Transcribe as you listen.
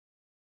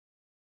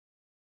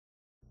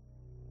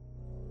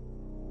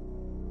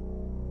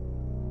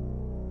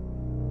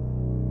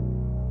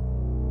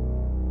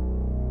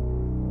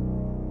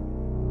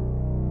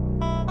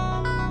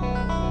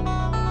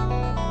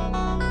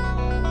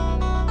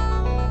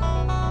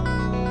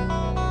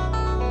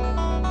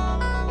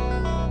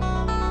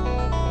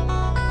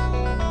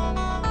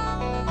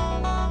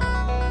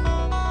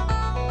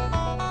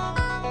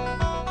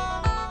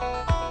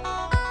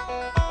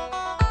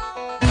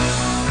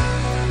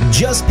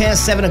Just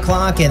past 7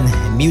 o'clock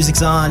and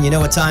music's on. You know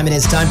what time it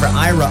is. Time for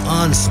Ira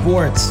on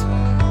Sports.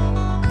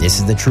 This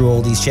is the True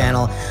Oldies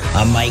channel.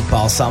 I'm Mike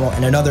Balsamo,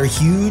 and another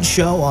huge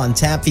show on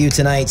tap for you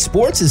tonight.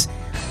 Sports is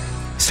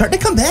starting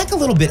to come back a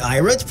little bit,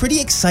 Ira. It's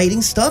pretty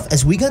exciting stuff,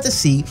 as we got to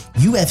see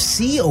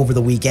UFC over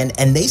the weekend,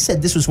 and they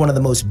said this was one of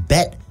the most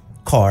bet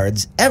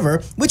cards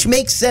ever, which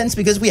makes sense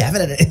because we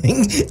haven't had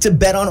anything to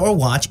bet on or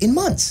watch in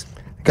months.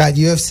 Got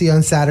UFC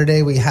on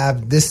Saturday. We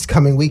have this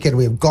coming weekend.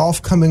 We have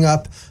golf coming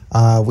up.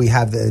 We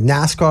have the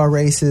NASCAR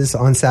races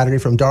on Saturday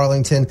from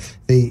Darlington.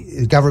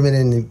 The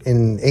government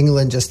in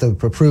England just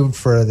approved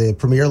for the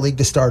Premier League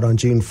to start on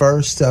June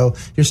 1st. So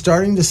you're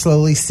starting to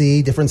slowly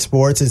see different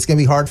sports. It's going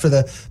to be hard for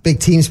the big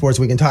team sports.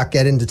 We can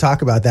get into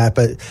talk about that.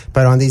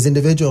 But on these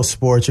individual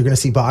sports, you're going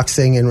to see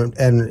boxing and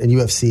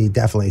UFC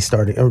definitely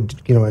starting,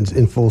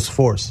 in full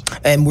force.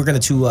 And we're going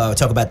to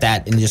talk about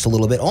that in just a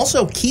little bit.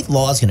 Also, Keith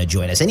Law is going to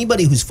join us.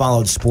 Anybody who's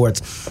followed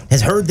sports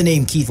has heard the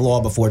name Keith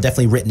Law before,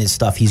 definitely written his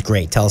stuff. He's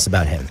great. Tell us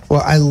about him.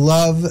 Well, I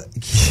love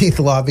Keith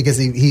Law because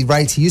he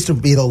writes. He used to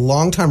be the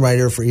longtime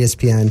writer for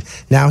ESPN.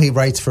 Now he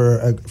writes for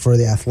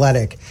The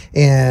Athletic,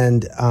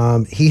 and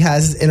he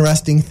has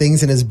interesting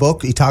things in his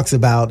book. He talks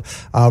about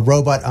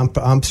robot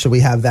umps. Should we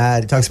have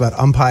that? He talks about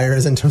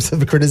umpires in terms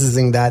of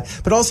criticizing that,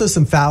 but also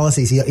some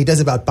fallacies. He does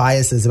about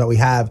biases about we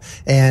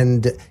have,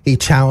 and he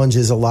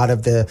challenges a lot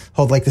of the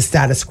whole the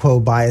status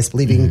quo bias,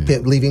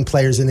 leaving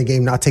players in the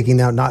game, not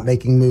taking out, not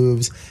making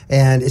moves,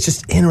 and it's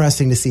just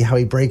interesting to see how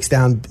he breaks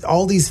down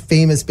all these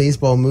famous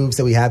baseball moves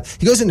that we have.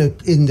 He goes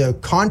into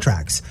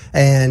contracts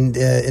and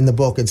in the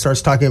book and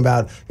starts talking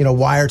about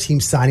why are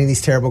teams signing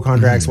these terrible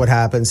contracts, what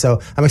happens.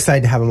 So I'm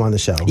excited to have him on the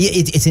show. Yeah,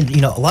 it's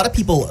a lot of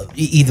people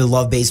either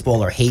love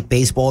baseball or hate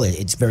baseball.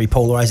 It's very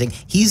polarizing.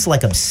 He's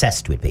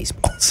obsessed with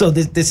baseball. So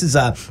this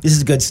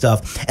is good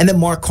stuff. And then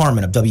Mark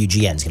Carman of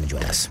WGN is going to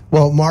join us.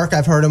 Well, Mark,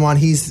 I've heard him on.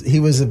 He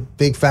was a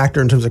big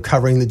factor in terms of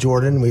covering the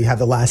Jordan. We have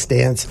The Last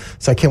Dance,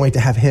 so I can't wait to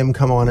have him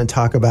come on and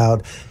talk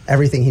about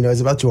everything he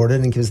knows about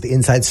Jordan and gives the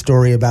inside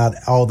story about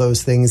all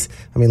those things.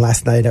 I mean,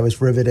 last night I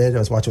was riveted. I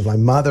was watching with my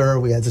mother.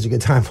 We had such a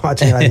good time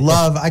watching it.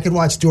 I could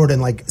watch Jordan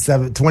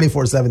 24/7,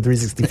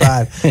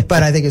 365.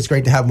 But I think it's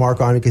great to have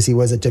Mark on because he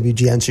was at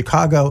WGN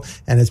Chicago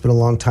and has been a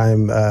long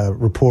time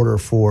reporter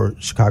for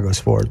Chicago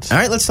sports. All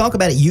right, let's talk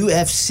about it.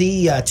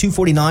 UFC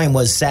 249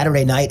 was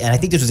Saturday night, and I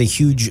think this was a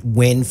huge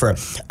win for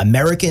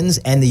Americans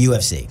and the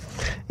UFC.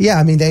 Yeah,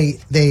 I mean,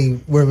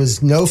 there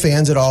was no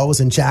fans at all. It was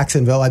in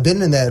Jacksonville. I've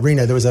been in the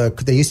arena.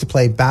 They used to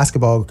play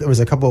basketball. There was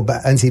a couple of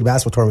NCAA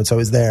basketball tournaments, so I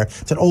was there.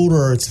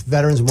 It's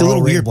veterans. It's a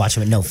little weird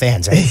watching with no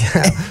fans, right?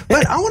 Yeah.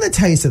 But I want to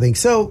tell you something.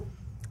 So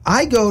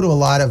I've been to a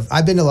lot of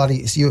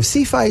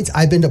UFC fights.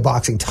 I've been to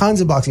boxing,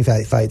 tons of boxing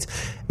fights,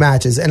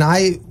 matches, and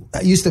I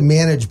used to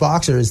manage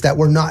boxers that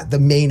were not the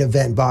main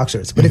event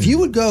boxers. But if you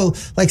would go,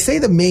 say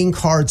the main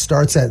card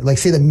starts at,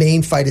 say the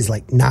main fight is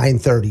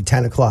 9:30,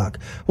 10 o'clock.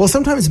 Well,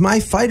 sometimes my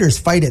fighters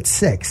fight at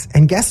 6.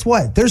 And guess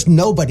what? There's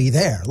nobody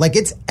there.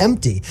 It's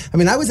empty. I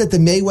mean, I was at the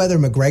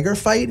Mayweather-McGregor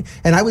fight,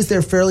 and I was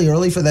there fairly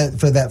early for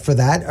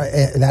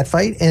that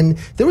fight, and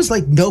there was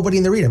nobody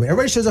in the arena. I mean,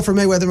 everybody shows up for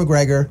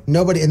Mayweather-McGregor,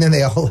 nobody, and then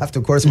they all left,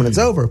 of course, when it's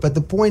over. But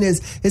the point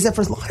is that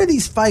for a lot of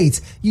these fights,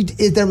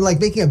 they're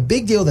making a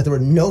big deal that there were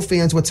no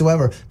fans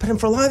whatsoever. But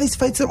for a lot of these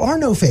fights, there are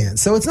no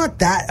fans. So it's not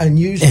that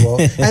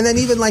unusual. And then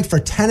even for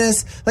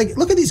tennis,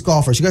 look at these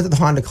golfers. You go to the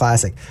Honda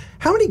Classic.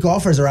 How many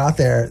golfers are out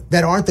there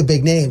that aren't the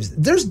big names?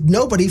 There's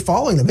nobody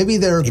following them. Maybe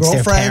their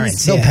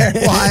girlfriends, their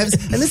wives.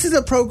 And this is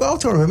a pro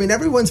golf tournament. I mean,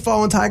 everyone's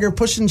following Tiger,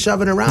 pushing,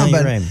 shoving around.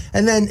 Right.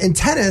 And then in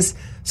tennis,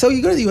 so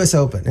you go to the U.S.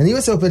 Open, and the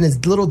U.S. Open is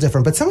a little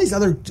different. But some of these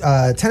other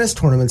tennis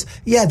tournaments,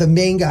 the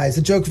main guys,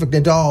 the Djokovic,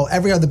 Nadal,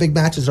 every other big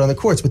matches are on the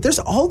courts. But there's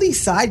all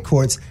these side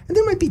courts, and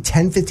there might be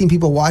 10, 15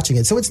 people watching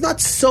it. So it's not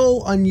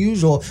so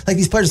unusual.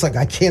 These players,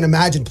 I can't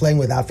imagine playing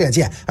without fans.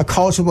 Yeah, a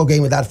college football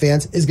game without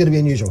fans is going to be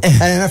unusual.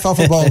 An NFL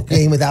football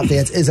game without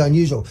fans is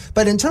unusual.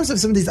 But in terms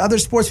of some of these other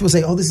sports, people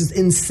say, oh, this is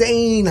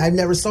insane. I've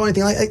never saw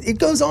anything like it. It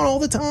goes on all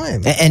the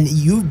time. And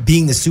you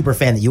being the super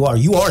fan that you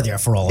are there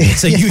for all of it.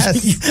 So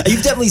yes.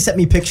 you've definitely sent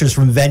me pictures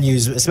from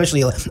venues,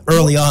 especially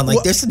early on,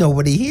 there's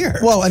nobody here.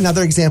 Well,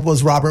 another example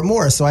is Robert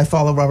Morris. So I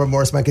follow Robert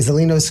Morris, Mike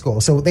Gazzolino's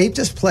school. So they've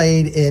just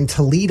played in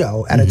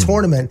Toledo at a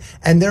tournament,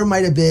 and there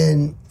might have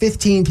been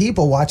 15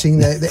 people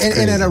watching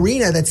in an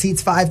arena that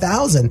seats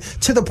 5,000,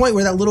 to the point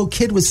where that little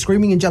kid was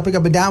screaming and jumping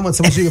up and down when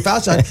someone was doing a foul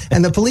shot,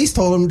 and the police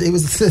told him it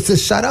was to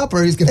shut up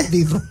or he's going to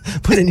be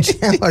put in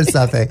jail or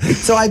something.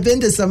 So I've been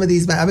to some of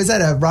these. I was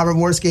at a Robert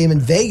Morris game in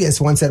Vegas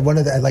once at one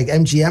of the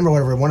MGM or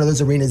whatever, one of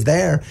those arenas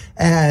there,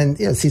 and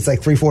it seats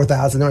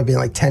 3,000-4,000. There might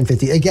be 10,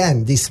 50.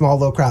 Again, these small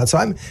low crowds. So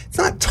it's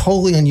not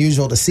totally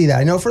unusual to see that.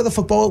 I know for the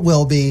football it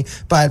will be,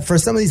 but for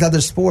some of these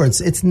other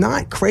sports, it's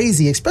not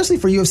crazy, especially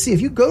for UFC.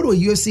 If you go to a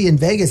UFC in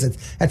Vegas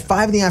at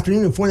 5 in the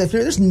afternoon and 4 in the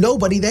afternoon, there's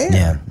nobody there.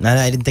 Yeah,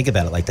 I didn't think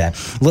about it like that.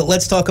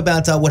 Let's talk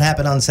about what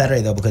happened on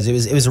Saturday, though, because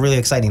it was a really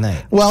exciting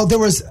night. Well, it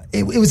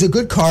was a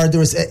good card. There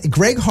was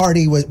Greg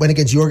Hardy went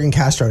against Jorgen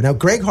Castro. Now,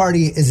 Greg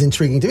Hardy is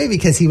intriguing to me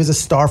because he was a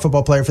star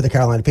football player for the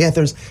Carolina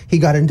Panthers. He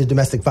got into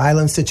domestic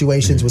violence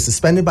situations, was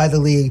suspended by the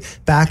league,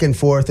 back and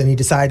forth, and he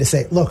decided to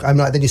say, look, I'm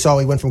not. Then you saw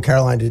he went from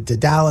Carolina to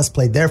Dallas,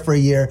 played there for a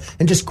year,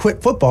 and just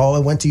quit football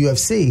and went to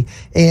UFC.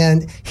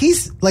 And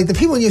he's like, the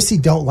people in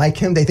UFC don't like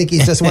him. They think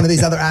he's just one of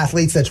these other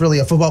athletes that's really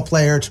a football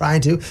player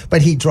trying to,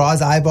 but he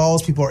draws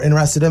eyeballs. People are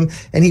interested in him.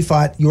 And he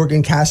fought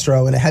Jorgen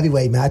Castro in a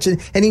heavyweight match,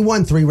 and he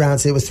won 3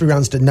 rounds. It was 3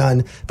 rounds to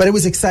none. But it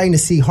was exciting to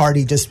see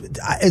Hardy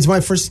it's my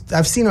first,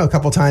 I've seen him a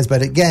couple times,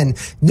 but again,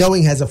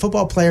 knowing as a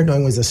football player,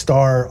 knowing he was a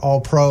star,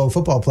 all-pro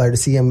football player, to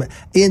see him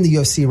in the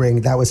UFC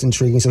ring, that was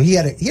intriguing. So he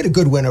had a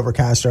good win over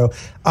Castro.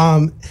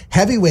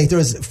 Heavyweight, there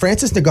was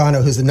Francis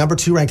Ngannou, who's the number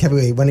 2 ranked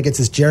heavyweight, went against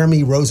this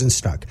Jeremy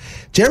Rosenstruck.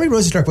 Jeremy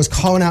Rosenstruck was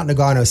calling out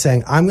Ngannou,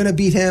 saying, I'm going to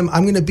beat him,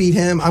 I'm going to beat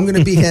him, I'm going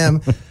to beat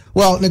him.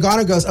 Well,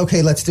 Ngannou goes,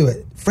 okay, let's do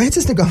it.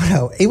 Francis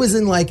Ngannou, it was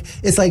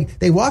it's like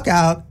they walk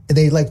out,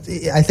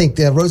 I think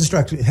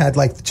Rosenstruck had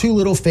like 2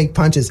 little fake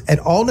punches, and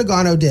all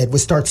Ngannou did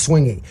was start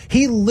swinging.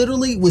 He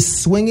literally was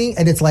swinging,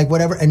 and it's like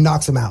whatever, and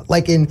knocks him out.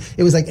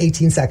 It was like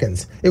 18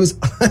 seconds. It was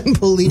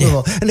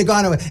unbelievable. And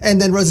Ngannou, and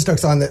then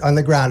Rosenstruck's on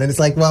the ground, and it's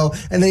like, well,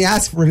 and then he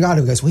asked for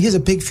Ngannou, goes, well, he has a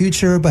big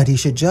future, but he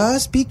should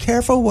just be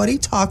careful what he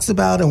talks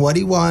about and what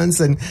he wants.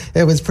 And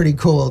it was pretty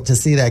cool to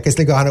see that, because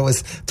Ngannou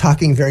was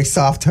talking very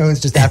soft tones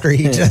just after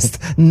he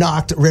just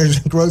knocked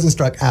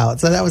Rosenstruck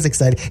out. So that was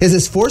exciting. Is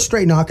this 4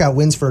 straight knockout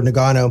wins for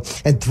Ngannou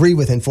and 3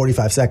 within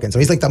 45 seconds. So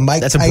he's like the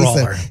Mike Tyson. That's a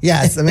brawler.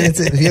 Yes. I mean,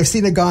 if you've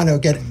seen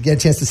Ngannou, get a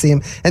chance to see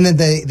him. And then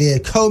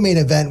the co-main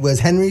event was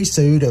Henry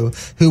Cejudo,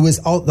 who was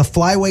the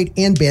flyweight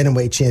and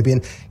bantamweight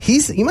champion.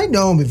 You might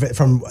know him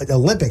from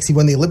Olympics. He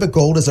won the Olympic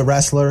gold as a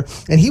wrestler,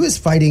 and he was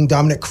fighting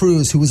Dominic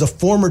Cruz, who was a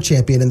former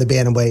champion in the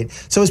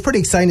bantamweight. So it was pretty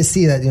exciting to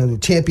see that,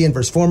 champion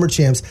versus former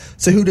champs.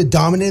 Cejudo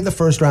dominated the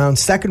first round.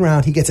 Second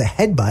round, he gets a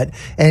headbutt,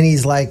 and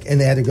he's like, and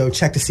they had to go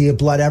check to see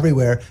blood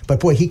everywhere. But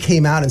boy, he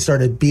came out and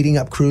started beating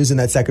up Cruz in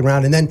that second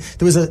round. And then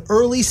there was an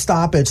early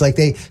stoppage.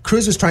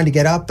 Cruz was trying to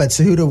get up, but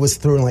Cejudo was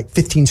throwing like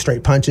 15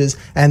 straight punches,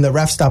 and the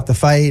ref stopped the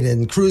fight,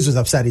 and Cruz was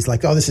upset. He's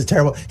like, oh, this is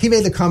terrible. He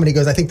made the comment, he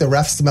goes, I think the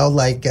ref smelled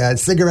like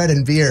cigarette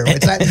and beer,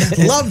 which I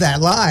love that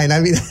line. I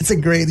mean, that's a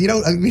great,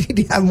 we need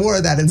to have more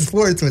of that in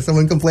sports, where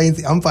someone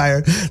complains the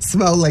umpire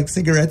smelled like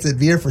cigarettes and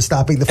beer for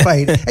stopping the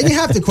fight. And you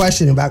have to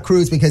question about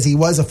Cruz, because he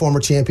was a former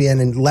champion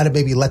and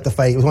maybe let the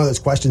fight. It was one of those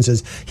questions,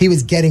 is he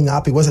was getting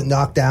up, he wasn't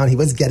knocked down, he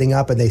was getting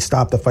up, and they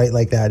stopped the fight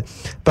like that.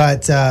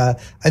 But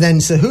and then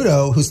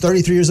Cejudo, who's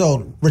 33 years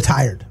old,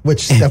 retired,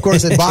 which of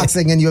course in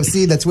boxing and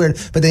UFC that's weird,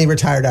 but then he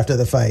retired after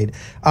the fight.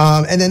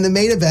 And then the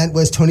main event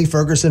was Tony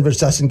Ferguson versus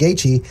Justin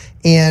Gaethje,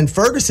 and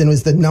Ferguson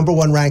was the number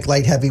 1 ranked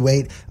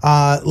lightweight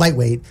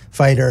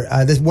fighter,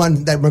 this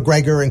one that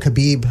McGregor and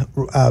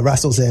Khabib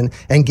wrestles in,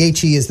 and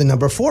Gaethje is the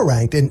number 4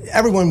 ranked, and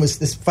everyone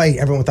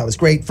thought was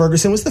great.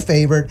 Ferguson was the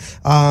favorite.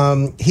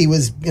 He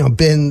was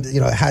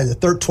had a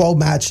 12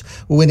 match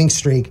winning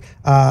streak,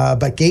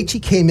 but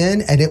Gaethje came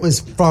in, and it was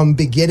from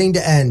beginning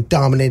to end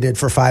dominated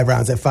for 5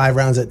 rounds.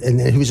 And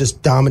he was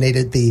just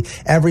dominated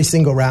every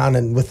single round,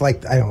 and with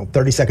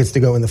 30 seconds to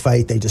go in the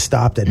fight, they just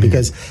stopped it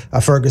because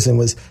Ferguson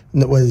was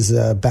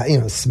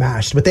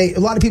smashed. But a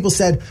lot of people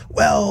said,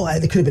 well,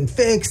 it could have been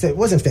fixed. It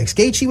wasn't fixed.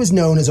 Gaethje was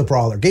known as a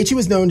brawler. Gaethje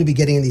was known to be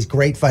getting in these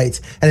great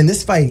fights, and in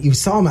this fight, you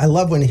saw him. I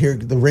love when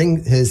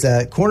his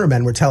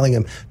cornermen were telling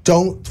him,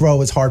 don't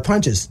throw as hard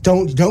punches.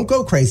 Don't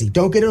go crazy.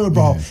 Don't get into a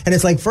brawl. And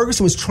it's like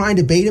Ferguson was trying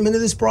to bait him into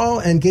this brawl,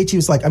 and Gaethje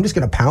was like, I'm just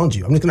going to pound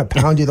you. I'm just going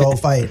to pound you the whole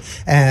fight.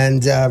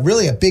 And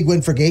really a big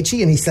win for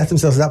Gaethje, and he set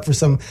themselves up for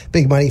some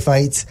big money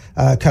fights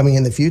coming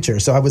in the future.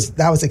 So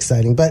that was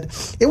exciting.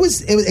 But it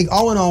was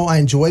all in all, I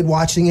enjoyed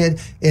watching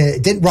it.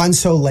 It didn't run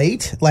so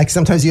late. Like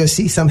sometimes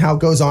UFC somehow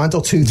goes on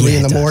till 2, 3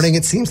 in the morning,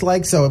 it seems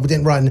like. So it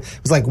didn't run. It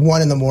was like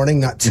 1 in the morning,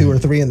 not 2 or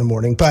 3 in the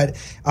morning. But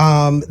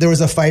there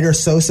was a fighter,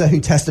 Sosa, who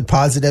tested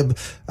positive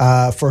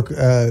for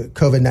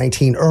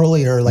COVID-19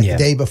 earlier, the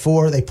day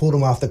before. They pulled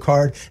him off the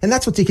card. And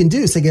that's what you can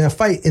do. So in a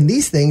fight, in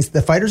these things,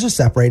 the fighters are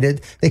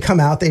separated. They come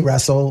out, they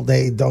wrestle.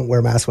 They don't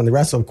wear masks when they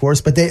wrestle, of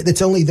course, but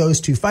it's only those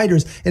 2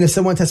 fighters. And if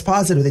someone tests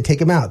positive, they take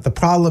them out. The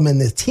problem in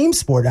the team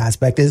sport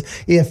aspect is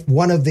if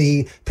one of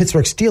the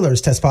Pittsburgh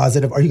Steelers tests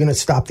positive, are you going to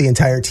stop the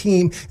entire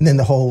team? And then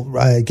the whole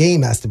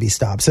game has to be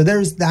stopped. So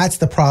that's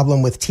the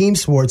problem with team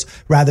sports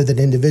rather than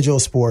individual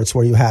sports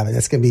where you have it.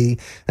 That's going to be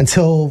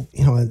until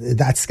we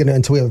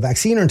have a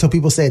vaccine, or until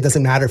people say it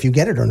doesn't matter if you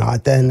get it or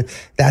not, then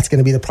that's going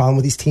to be the problem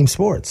with these team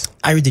sports.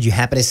 Ira, did you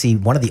happen to see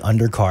one of the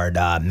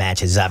undercard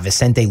matches,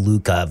 Vicente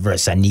Luque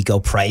versus Nico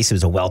Price? It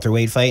was a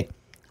welterweight fight.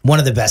 One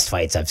of the best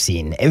fights I've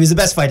seen. It was the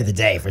best fight of the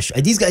day, for sure.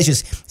 These guys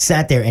just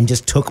sat there and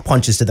just took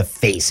punches to the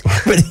face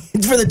for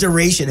the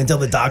duration until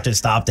the doctor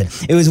stopped it.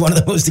 It was one of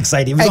the most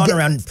exciting. It was on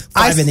around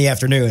 5 in the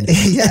afternoon.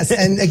 Yes,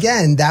 and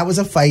again, that was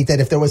a fight that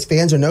if there was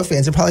fans or no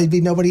fans, there'd probably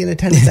be nobody in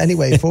attendance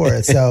anyway for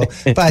it. So,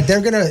 but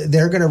they're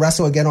gonna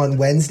wrestle again on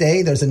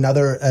Wednesday. There's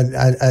another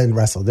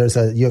wrestle. There's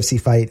a UFC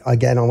fight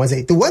again on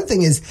Wednesday. The one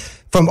thing is,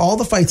 from all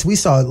the fights we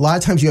saw, a lot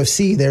of times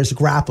UFC, there's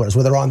grapplers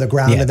where they're on the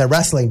ground and they're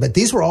wrestling. But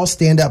these were all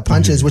stand-up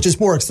punches, which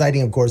is more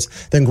exciting, of course,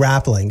 than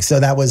grappling. So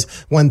that was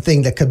one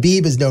thing that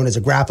Khabib is known as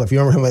a grappler. If you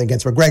remember him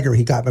against McGregor,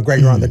 he got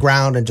McGregor on the ground.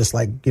 ground and just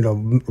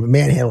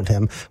manhandled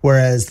him.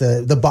 Whereas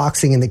the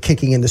boxing and the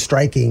kicking and the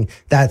striking,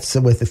 that's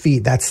with the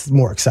feet. That's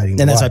more exciting.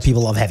 And that's why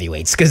people love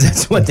heavyweights, because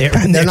that's what they're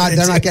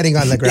not getting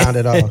on the ground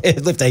at all.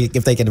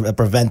 if they can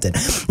prevent it.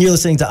 You're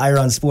listening to Ira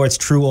on Sports,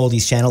 True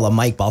Oldies channel. I'm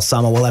Mike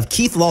Balsamo. We'll have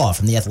Keith Law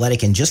from The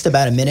Athletic in just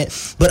about a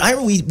minute. But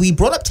Ira, we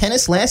brought up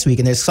tennis last week,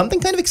 and there's something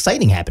kind of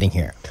exciting happening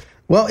here.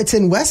 Well, it's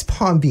in West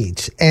Palm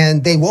Beach,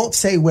 and they won't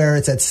say where.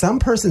 It's at some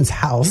person's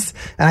house,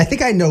 and I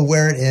think I know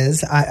where it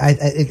is.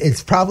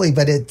 It's probably,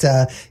 but it's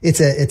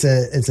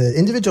an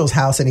individual's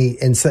house,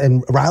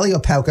 and Riley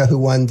Opelka, who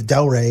won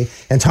Del Rey,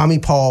 and Tommy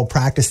Paul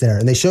practiced there,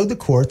 and they showed the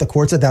court. The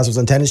court's at that was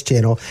on Tennis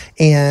Channel,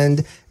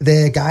 and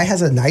the guy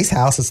has a nice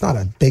house. It's not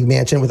a big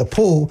mansion with a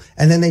pool,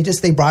 and then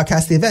they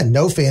broadcast the event.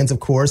 No fans, of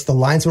course. The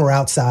linesmen were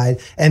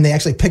outside, and they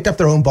actually picked up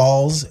their own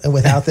balls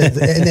without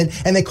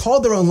and they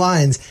called their own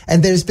lines.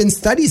 And there's been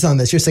studies on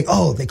this. You're saying,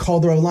 oh, they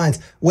called their own lines.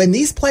 When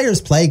these players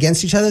play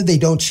against each other, they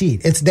don't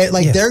cheat.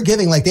 They're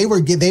giving they were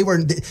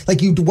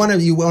you want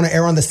to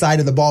err on the side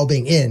of the ball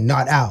being in,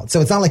 not out.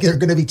 So it's not like they're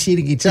going to be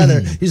cheating each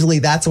other. Mm-hmm. Usually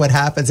that's what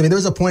happens. I mean, there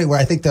was a point where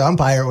I think the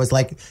umpire was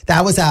like,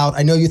 that was out.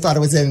 I know you thought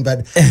it was in,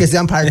 but because the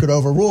umpire could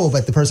overrule,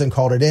 but the person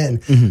called it in.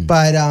 Mm-hmm.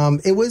 But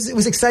it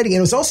was exciting. And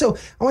it was also,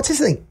 I want to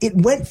say something. It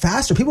went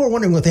faster. People were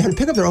wondering, if they had to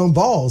pick up their own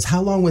balls,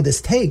 how long would this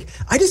take?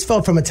 I just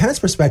felt from a tennis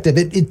perspective,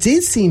 it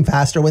did seem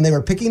faster when they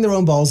were picking their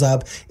own balls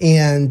up.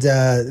 And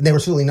they were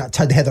certainly not.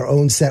 They had their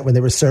own set when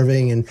they were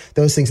serving and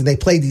those things. And they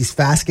played these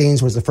fast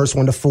games. Was the first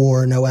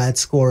 1-4, no ad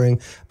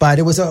scoring. But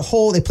it was a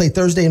whole. They played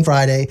Thursday and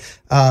Friday.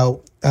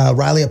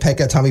 Riley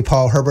Opelka, Tommy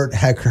Paul, Herbert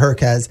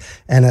Hurkacz,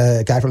 and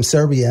a guy from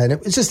Serbia. And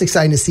it was just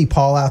exciting to see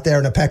Paul out there.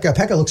 And Opelka.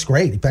 Opelka looks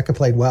great. Opelka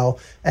played well.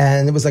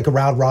 And it was like a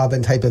round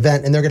robin type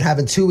event. And they're going to have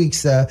in 2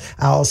 weeks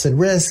Allison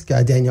Risk,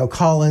 Danielle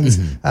Collins,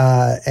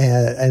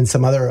 and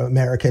some other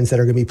Americans that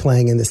are going to be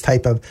playing in this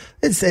type of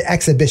it's an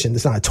exhibition.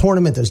 It's not a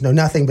tournament. There's no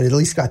nothing, but at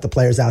least got the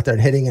players out there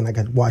and hitting, and I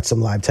got to watch some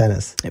live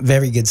tennis.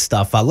 Very good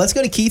stuff. Let's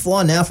go to Keith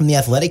Law now from The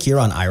Athletic here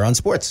on Ira on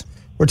Sports.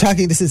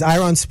 This is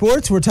Ira on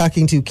Sports. We're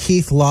talking to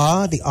Keith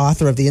Law, the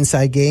author of The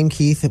Inside Game.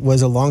 Keith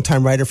was a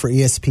longtime writer for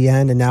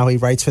ESPN, and now he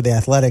writes for The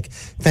Athletic.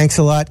 Thanks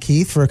a lot,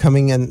 Keith, for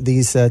coming in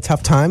these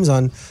tough times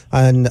on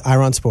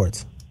Ira on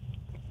Sports.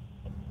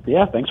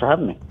 Yeah, thanks for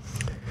having me.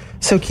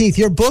 So, Keith,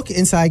 your book,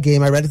 Inside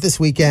Game, I read it this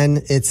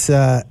weekend. It's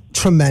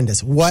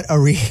tremendous. What a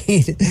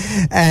read.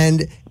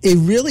 And it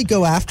really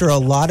go after a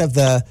lot of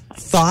the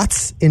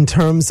thoughts in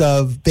terms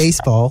of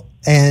baseball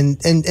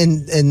and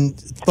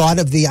thought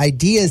of the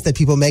ideas that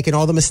people make and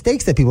all the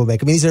mistakes that people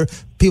make. I mean, these are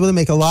people that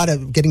make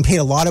getting paid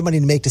a lot of money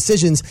to make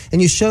decisions,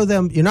 and you show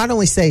them, you not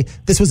only say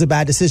this was a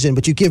bad decision,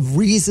 but you give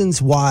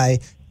reasons why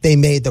they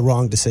made the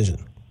wrong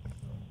decision.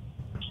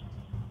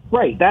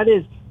 Right. That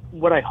is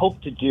what I hope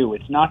to do.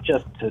 It's not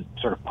just to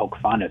sort of poke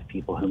fun at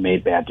people who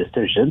made bad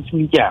decisions. I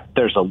mean, yeah,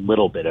 there's a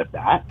little bit of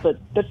that, but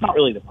that's not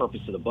really the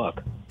purpose of the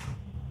book.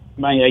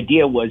 My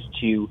idea was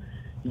to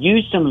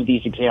use some of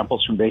these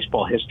examples from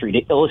baseball history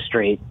to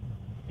illustrate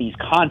these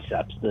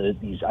concepts,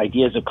 these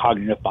ideas of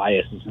cognitive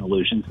biases and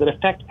illusions that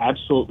affect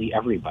absolutely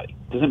everybody.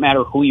 It doesn't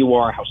matter who you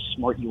are, how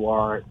smart you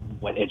are,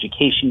 what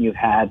education you've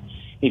had.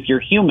 If you're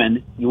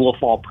human, you will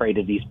fall prey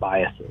to these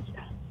biases.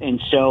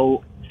 And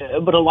so,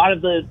 but a lot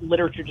of the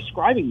literature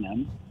describing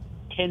them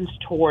tends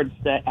towards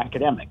the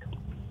academic.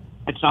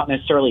 It's not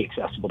necessarily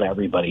accessible to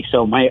everybody.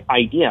 So my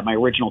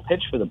original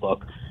pitch for the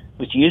book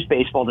was to use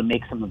baseball to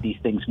make some of these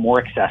things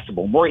more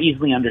accessible, more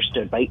easily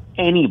understood by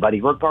anybody,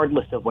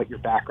 regardless of what your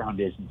background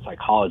is in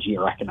psychology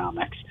or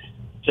economics,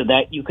 so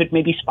that you could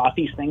maybe spot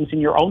these things in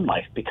your own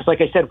life. Because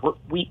like I said,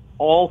 we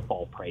all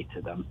fall prey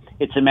to them.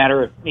 It's a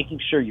matter of making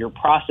sure your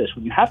process,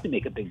 when you have to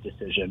make a big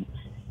decision,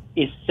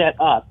 is set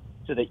up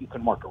so that you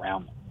can work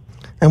around them.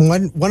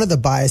 And one of the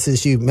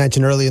biases you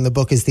mentioned earlier in the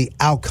book is the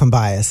outcome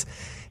bias.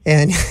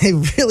 And they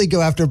really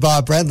go after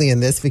Bob Brenly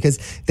in this because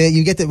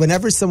you get that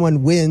whenever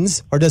someone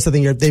wins or does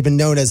something, they've been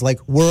known as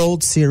like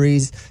World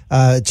Series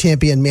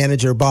champion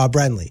manager Bob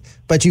Brenly.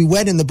 But you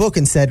went in the book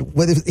and said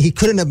whether he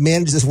couldn't have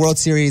managed this World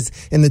Series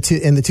in the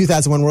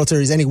 2001 World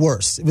Series any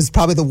worse. It was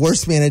probably the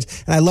worst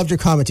managed. And I loved your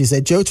comment. You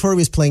said Joe Torre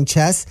was playing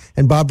chess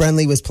and Bob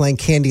Brenly was playing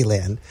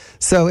Candyland.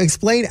 So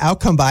explain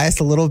outcome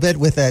bias a little bit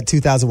with that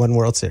 2001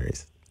 World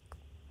Series.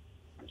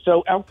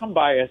 So outcome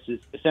bias is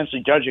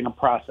essentially judging a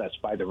process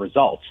by the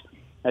results,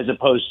 as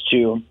opposed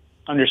to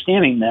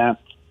understanding that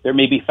there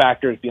may be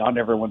factors beyond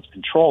everyone's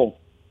control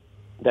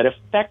that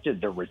affected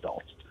the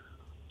results.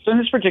 So in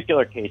this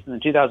particular case, in the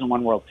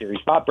 2001 World Series,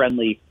 Bob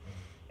Brenly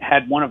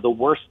had one of the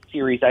worst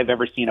series I've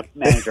ever seen a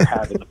manager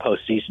have in the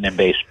postseason in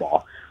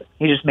baseball.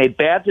 He just made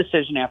bad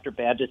decision after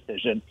bad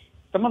decision.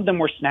 Some of them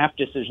were snap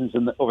decisions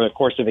over the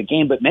course of a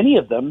game, but many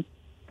of them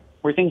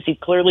were things he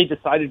clearly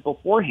decided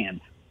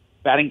beforehand.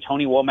 Batting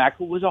Tony Womack,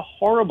 who was a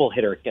horrible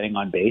hitter at getting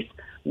on base,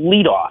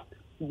 leadoff,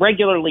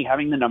 regularly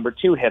having the number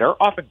 2 hitter,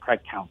 often Craig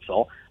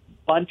Counsell,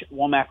 bunt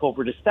Womack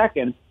over to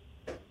second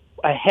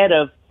ahead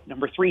of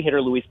number 3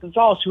 hitter Luis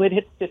Gonzalez, who had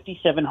hit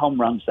 57 home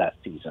runs that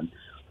season.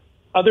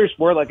 Others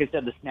were, like I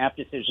said, the snap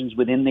decisions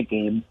within the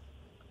game,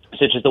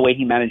 such as the way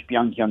he managed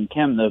Byung-Hyun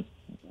Kim, the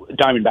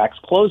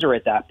Diamondbacks closer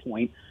at that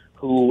point,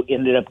 who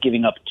ended up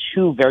giving up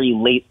 2 very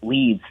late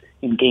leads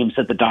in games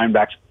that the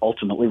Diamondbacks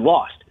ultimately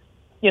lost.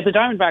 Yet the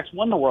Diamondbacks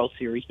won the World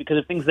Series because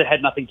of things that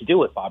had nothing to do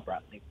with Bob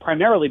Bradley,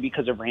 primarily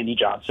because of Randy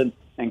Johnson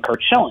and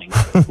Curt Schilling,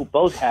 who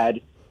both had,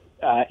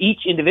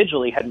 each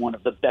individually had one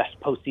of the best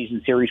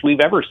postseason series we've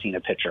ever seen a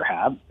pitcher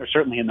have, or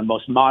certainly in the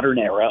most modern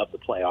era of the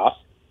playoffs.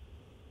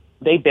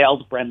 They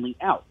bailed Brenly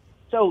out.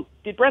 So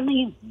did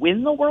Brenly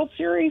win the World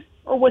Series,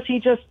 or was he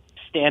just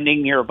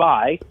standing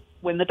nearby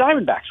when the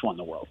Diamondbacks won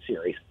the World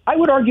Series? I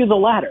would argue the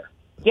latter.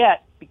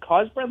 Yet,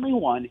 because Brenly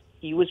won,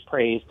 he was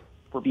praised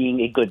for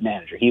being a good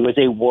manager. He was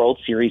a World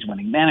Series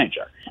winning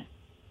manager.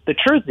 The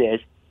truth is,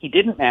 he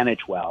didn't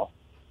manage well.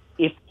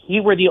 If he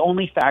were the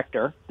only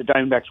factor, the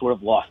Diamondbacks would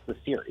have lost the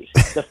series.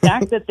 The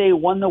fact that they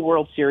won the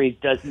World Series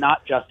does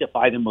not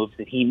justify the moves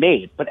that he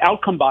made, but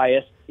outcome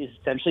bias is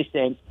essentially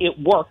saying it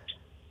worked,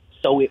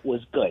 so it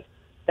was good.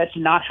 That's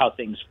not how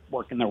things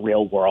work in the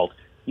real world.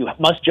 You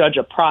must judge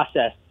a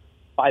process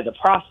by the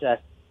process,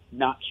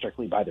 not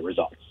strictly by the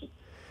results.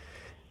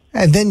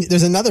 And then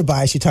there's another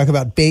bias. You talk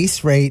about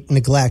base rate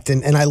neglect.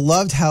 And I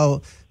loved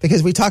how,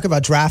 because we talk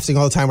about drafting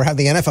all the time. We're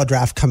having the NFL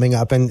draft coming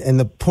up. And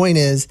the point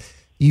is,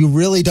 you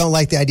really don't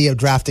like the idea of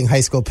drafting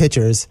high school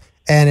pitchers.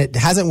 And it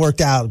hasn't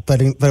worked out.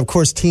 But of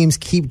course, teams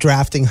keep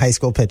drafting high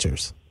school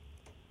pitchers.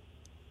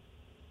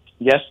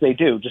 Yes, they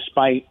do,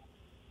 despite,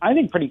 I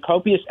think, pretty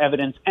copious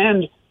evidence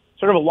and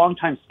sort of a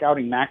long-time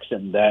scouting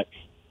maxim that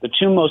the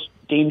 2 most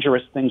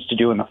dangerous things to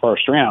do in the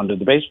first round of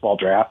the baseball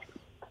draft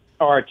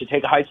are to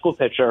take a high school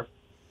pitcher,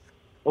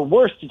 or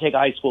worse, to take a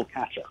high school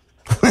catcher.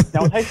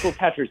 Now, with high school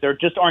catchers, there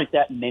just aren't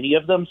that many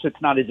of them, so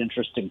it's not as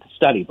interesting to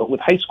study. But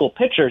with high school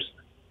pitchers,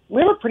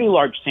 we have a pretty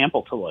large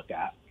sample to look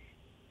at.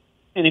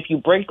 And if you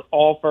break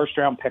all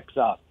first-round picks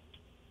up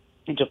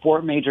into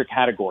 4 major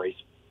categories,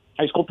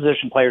 high school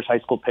position players, high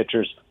school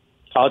pitchers,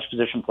 college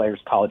position players,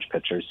 college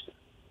pitchers,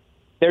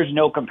 there's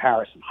no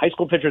comparison. High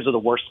school pitchers are the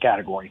worst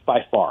category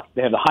by far.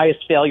 They have the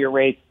highest failure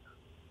rates.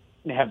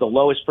 They have the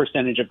lowest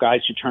percentage of guys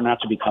who turn out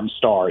to become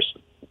stars.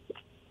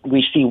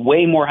 We see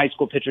way more high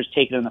school pitchers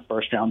taken in the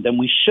first round than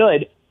we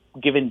should,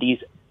 given these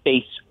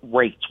base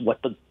rates,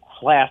 what the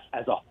class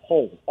as a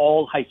whole,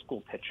 all high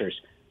school pitchers,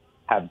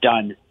 have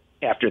done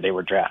after they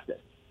were drafted.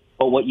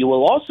 But what you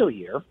will also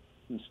hear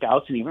from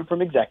scouts and even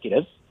from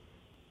executives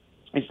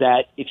is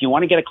that if you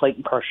want to get a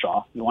Clayton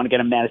Kershaw, you want to get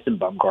a Madison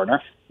Bumgarner,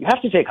 you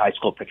have to take a high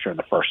school pitcher in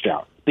the first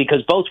round,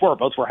 because both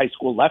were high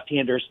school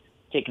left-handers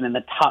taken in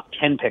the top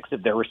 10 picks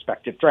of their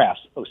respective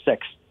drafts,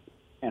 06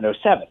 and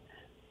 07.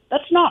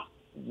 That's not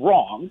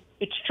wrong.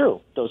 It's true.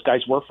 Those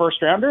guys were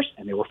first-rounders,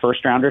 and they were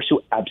first-rounders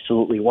who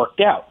absolutely worked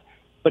out.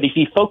 But if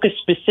you focus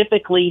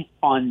specifically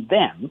on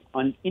them,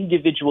 on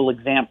individual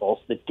examples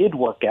that did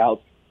work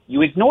out,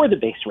 you ignore the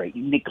base rate.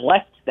 You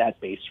neglect that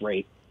base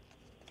rate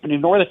and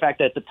ignore the fact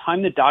that at the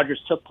time the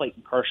Dodgers took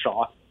Clayton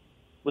Kershaw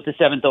with the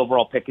 7th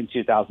overall pick in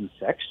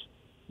 2006,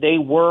 they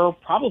were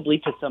probably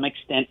to some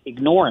extent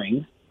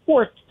ignoring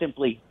or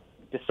simply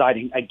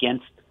deciding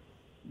against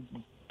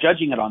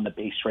judging it on the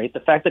base rate, the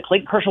fact that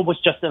Clayton Kershaw was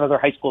just another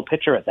high school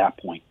pitcher at that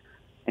point.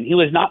 And he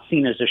was not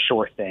seen as a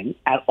sure thing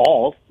at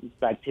all. In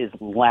fact, his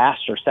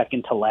last or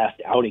second to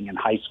last outing in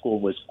high school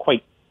was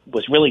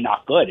really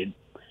not good. And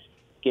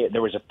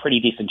there was a pretty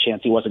decent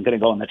chance he wasn't going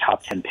to go in the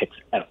top 10 picks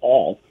at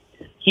all.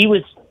 He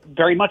was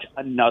very much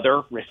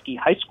another risky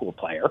high school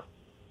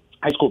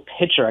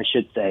pitcher, I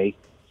should say,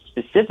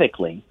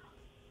 specifically,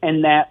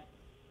 and that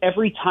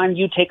every time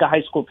you take a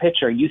high school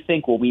pitcher, you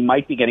think, well, we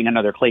might be getting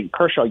another Clayton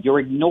Kershaw. You're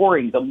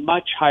ignoring the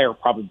much higher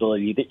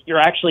probability that you're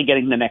actually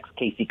getting the next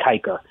Casey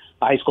Kiker,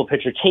 a high school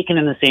pitcher taken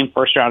in the same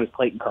first round as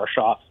Clayton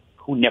Kershaw,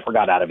 who never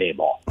got out of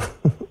A-ball.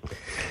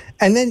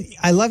 And then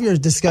I love your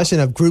discussion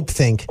of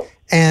groupthink.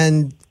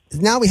 And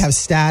now we have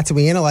stats and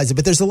we analyze it,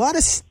 but there's a lot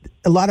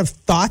of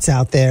thoughts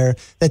out there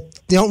that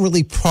don't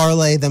really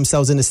parlay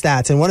themselves into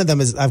stats. And one of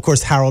them is, of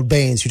course, Harold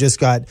Baines, who just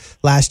got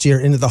last year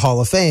into the Hall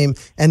of Fame.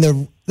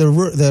 And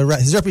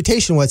his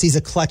reputation was he's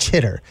a clutch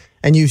hitter.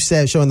 And you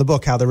show in the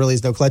book how there really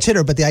is no clutch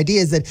hitter. But the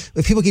idea is that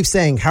if people keep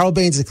saying Harold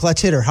Baines is a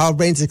clutch hitter, Harold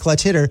Baines is a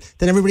clutch hitter,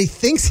 then everybody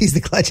thinks he's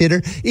the clutch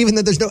hitter, even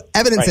though there's no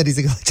evidence that he's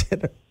a clutch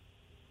hitter.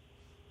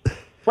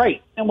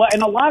 Right.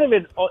 And a lot of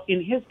it,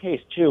 in his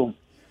case, too,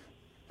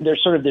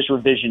 there's sort of this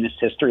revisionist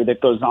history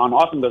that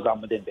often goes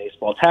on within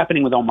baseball. It's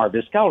happening with Omar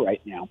Vizquel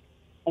right now.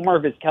 Omar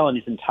Vizquel in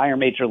his entire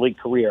major league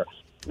career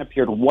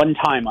appeared one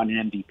time on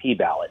an MVP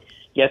ballot.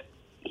 Yet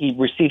he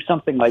appeared on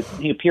something like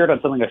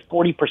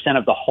 40%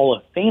 of the Hall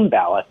of Fame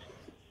ballots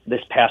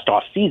this past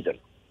off season.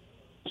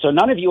 So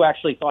none of you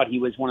actually thought he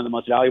was one of the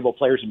most valuable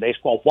players in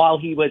baseball while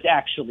he was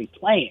actually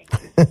playing.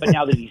 But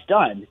now that he's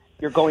done,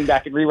 you're going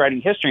back and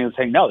rewriting history and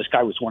saying, no, this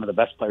guy was one of the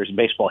best players in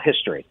baseball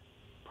history.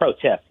 Pro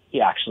tip,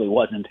 he actually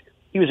wasn't.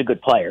 He was a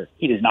good player.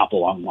 He does not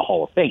belong in the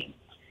Hall of Fame.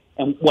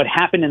 And what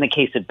happened in the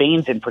case of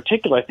Baines in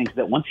particular, I think, is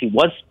that once he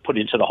was put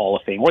into the Hall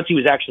of Fame, once he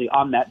was actually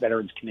on that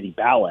Veterans Committee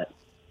ballot,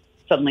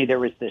 suddenly there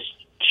was this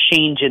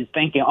change in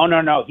thinking. Oh,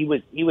 no, he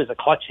was a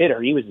clutch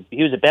hitter. He was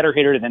a better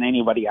hitter than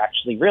anybody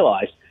actually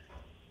realized.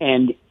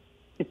 And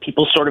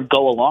people sort of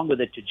go along with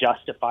it to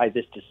justify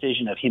this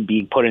decision of him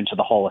being put into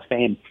the Hall of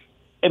Fame.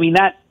 I mean,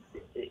 that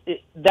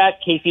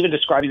case, even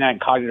describing that in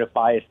cognitive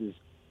biases,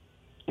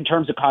 in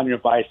terms of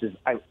cognitive biases,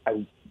 I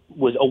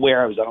was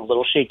aware I was on a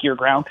little shakier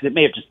ground because it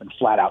may have just been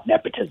flat out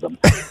nepotism.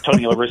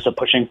 Tony La Russa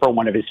pushing for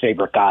one of his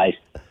favorite guys.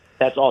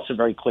 That's also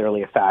very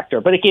clearly a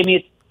factor. But it gave me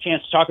a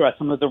chance to talk about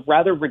some of the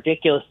rather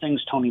ridiculous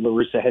things Tony La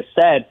Russa has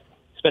said,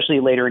 especially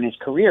later in his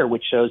career,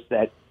 which shows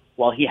that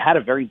while he had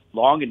a very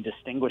long and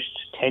distinguished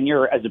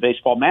tenure as a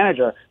baseball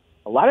manager,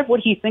 a lot of the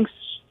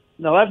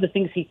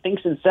things he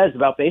thinks and says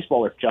about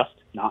baseball are just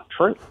not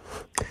true.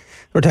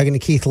 We're talking to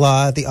Keith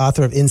Law, the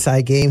author of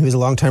Inside Game, who's a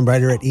longtime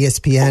writer at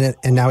ESPN,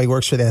 and now he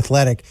works for The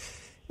Athletic.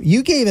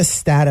 You gave a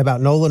stat about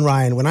Nolan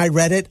Ryan. When I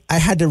read it, I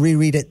had to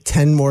reread it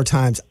 10 more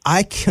times.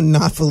 I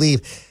cannot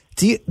believe.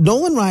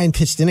 Nolan Ryan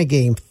pitched in a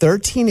game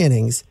 13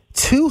 innings,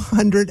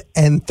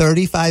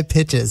 235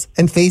 pitches,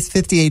 and faced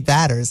 58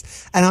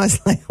 batters. And I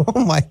was like,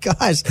 oh my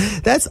gosh,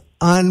 that's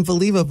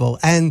unbelievable.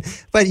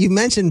 But you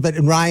mentioned,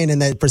 Ryan, in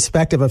the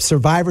perspective of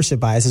survivorship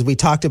biases, we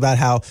talked about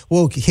how,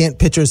 can't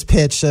pitchers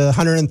pitch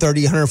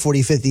 130,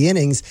 140, 50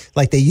 innings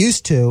like they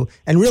used to.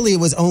 And really it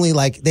was only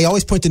they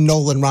always point to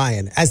Nolan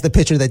Ryan as the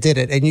pitcher that did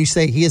it. And you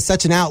say he is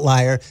such an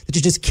outlier that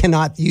you just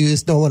cannot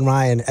use Nolan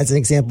Ryan as an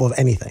example of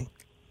anything.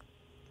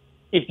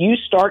 If you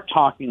start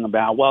talking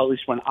about, at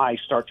least when I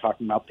start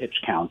talking about pitch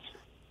counts,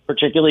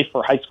 particularly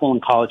for high school and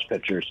college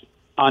pitchers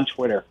on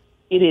Twitter,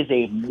 it is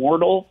a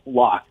mortal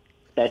lock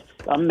that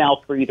some mouth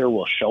breather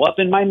will show up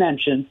in my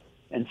mentions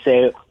and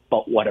say,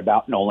 but what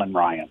about Nolan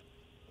Ryan?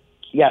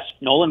 Yes,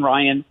 Nolan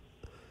Ryan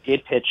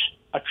did pitch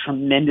a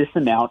tremendous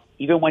amount,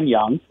 even when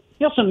young.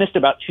 He also missed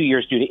about 2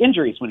 years due to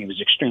injuries when he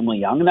was extremely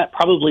young, and that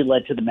probably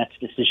led to the Mets'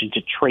 decision to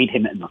trade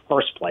him in the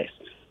first place.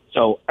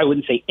 So I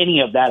wouldn't say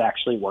any of that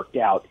actually worked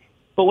out.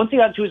 But once he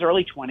got into his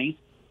early 20s,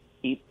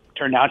 he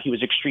turned out he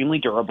was extremely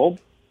durable,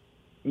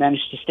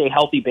 managed to stay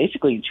healthy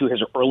basically into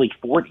his early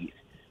 40s.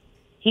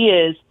 He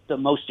is the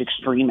most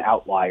extreme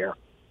outlier,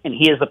 and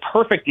he is the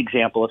perfect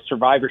example of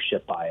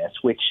survivorship bias,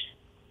 which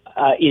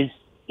is,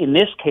 in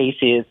this case,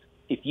 is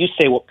if you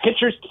say,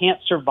 pitchers can't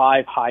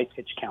survive high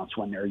pitch counts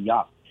when they're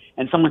young,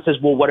 and someone says,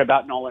 what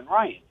about Nolan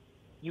Ryan?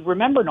 You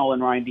remember Nolan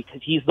Ryan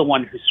because he's the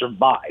one who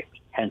survived,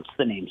 hence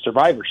the name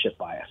survivorship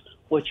bias.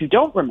 What you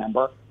don't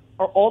remember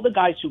are all the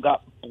guys who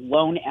got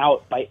blown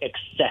out by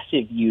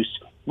excessive use,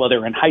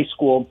 whether in high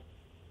school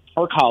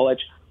or college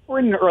or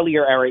in an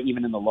earlier era,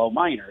 even in the low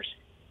minors,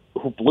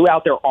 who blew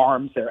out their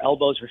arms, their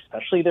elbows, or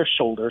especially their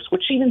shoulders,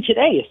 which even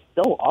today is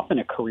still often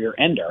a career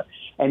ender,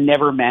 and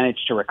never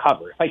managed to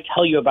recover. If I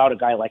tell you about a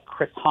guy like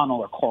Chris Hunnell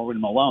or Corwin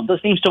Malone,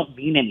 those names don't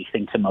mean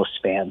anything to most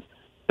fans,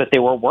 but they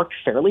were worked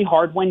fairly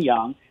hard when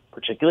young,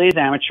 particularly as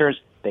amateurs.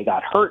 They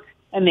got hurt,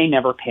 and they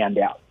never panned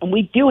out. And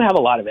we do have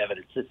a lot of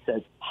evidence that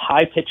says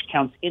high pitch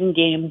counts in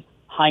games,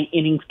 high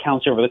innings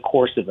counts over the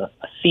course of a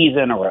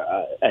season or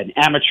an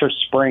amateur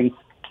spring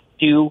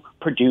do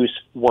produce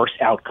worse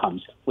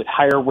outcomes with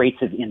higher rates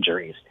of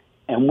injuries.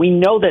 And we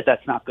know that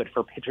that's not good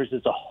for pitchers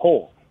as a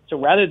whole. So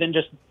rather than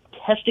just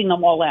testing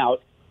them all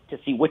out to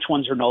see which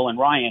ones are Nolan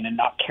Ryan and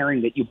not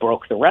caring that you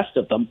broke the rest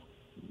of them,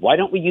 why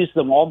don't we use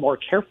them all more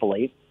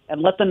carefully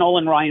and let the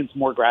Nolan Ryans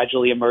more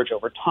gradually emerge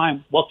over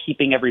time while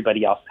keeping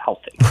everybody else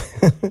healthy?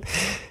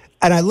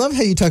 And I love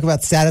how you talk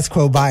about status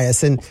quo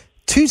bias. And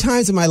 2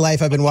 times in my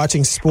life I've been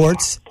watching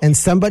sports and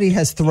somebody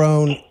has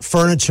thrown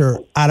furniture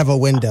out of a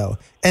window.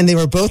 And they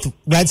were both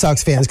Red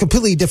Sox fans,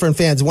 completely different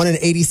fans. One in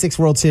the '86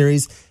 World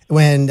Series,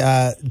 when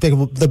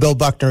the Bill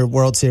Buckner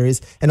World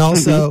Series, and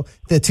also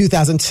the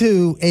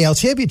 2002 AL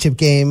Championship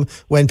game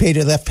when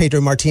Pedro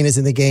Martinez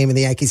in the game and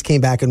the Yankees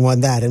came back and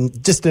won that.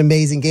 And just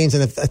amazing games.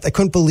 And I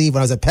couldn't believe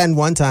when I was at Penn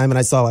one time and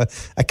I saw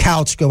a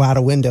couch go out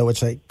a window,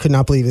 which I could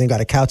not believe they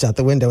got a couch out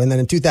the window. And then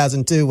in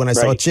 2002 when I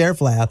saw a chair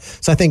fly out.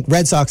 So I think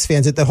Red Sox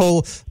fans, that the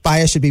whole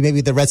bias should be maybe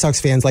the Red Sox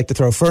fans like to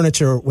throw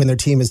furniture when their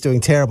team is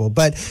doing terrible.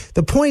 But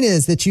the point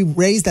is that you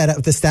raised that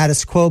up, the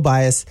status quo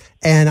bias,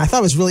 and I thought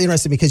it was really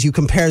interesting because you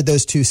compared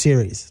those 2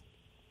 series.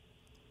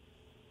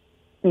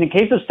 In the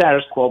case of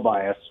status quo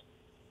bias,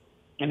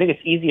 I think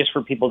it's easiest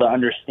for people to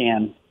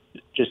understand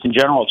just in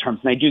general terms,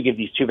 and I do give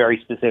these 2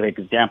 very specific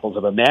examples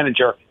of a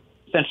manager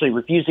essentially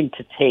refusing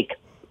to take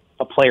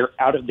a player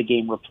out of the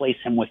game, replace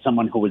him with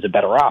someone who was a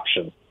better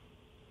option.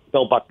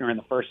 Bill Buckner in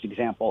the first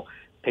example,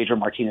 Pedro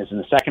Martinez in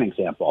the second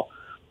example.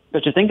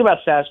 But to think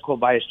about status quo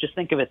bias, just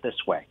think of it this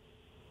way.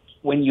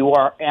 When you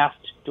are asked,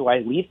 do I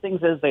leave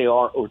things as they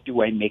are or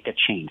do I make a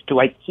change? Do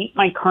I keep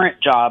my current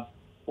job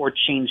or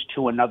change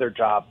to another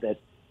job that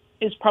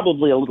is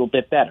probably a little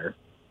bit better?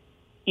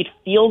 It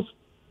feels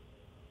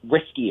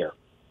riskier.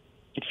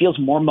 It feels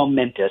more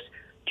momentous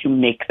to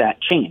make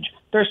that change.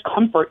 There's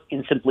comfort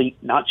in simply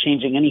not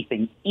changing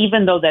anything,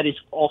 even though that is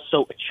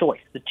also a choice.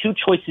 The 2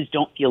 choices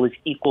don't feel as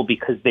equal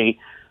because they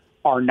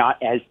are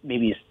not as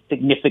maybe as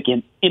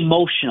significant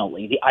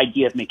emotionally, the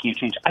idea of making a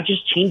change. I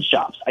just changed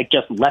jobs. I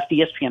just left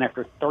ESPN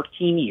after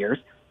 13 years.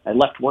 I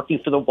left working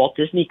for the Walt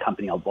Disney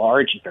Company, a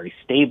large, very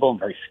stable, and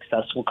very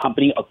successful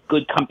company, a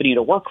good company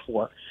to work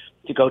for,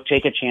 to go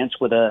take a chance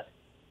with a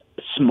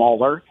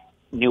smaller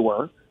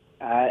newer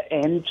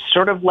and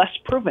sort of less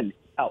proven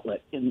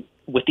outlet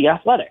with The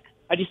Athletic.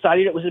 I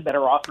decided it was a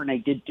better offer, and I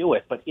did do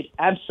it, but it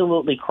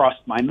absolutely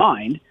crossed my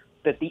mind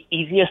that the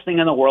easiest thing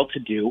in the world to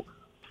do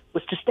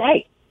was to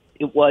stay.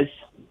 It was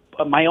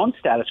my own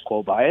status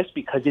quo bias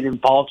because it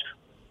involved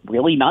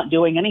really not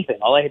doing anything.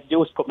 All I had to do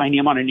was put my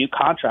name on a new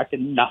contract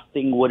and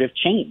nothing would have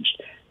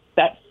changed.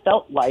 That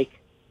felt like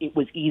it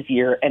was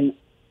easier, and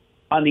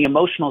on the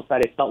emotional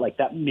side, I felt like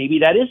that maybe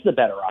that is the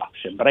better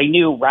option. But I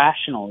knew,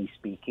 rationally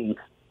speaking,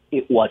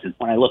 it wasn't.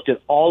 When I looked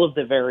at all of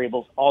the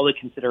variables, all the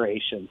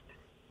considerations,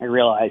 I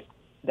realized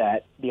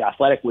that The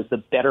Athletic was the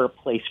better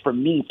place for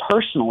me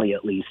personally,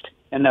 at least,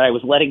 and that I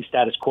was letting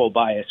status quo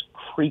bias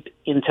creep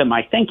into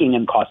my thinking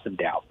and cause some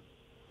doubt.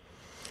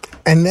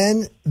 And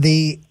then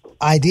the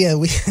idea,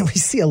 we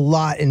see a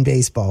lot in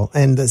baseball,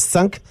 and the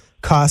sunk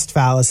cost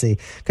fallacy.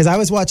 Because I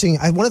was watching,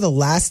 one of the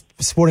last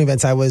sporting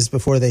events I was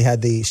before they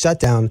had the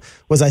shutdown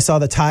was I saw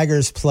the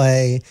Tigers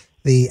play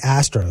the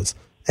Astros.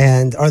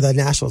 Or the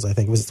Nationals, I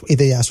think. It was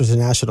either the Astros or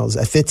Nationals,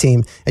 a fit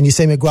team. And you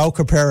say Miguel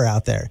Cabrera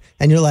out there.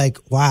 And you're like,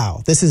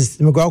 wow, this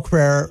is Miguel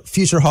Cabrera,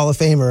 future Hall of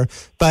Famer.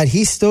 But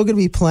he's still going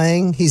to be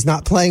playing. He's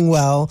not playing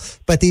well.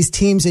 But these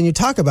teams, and you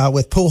talk about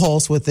with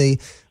Pujols, with the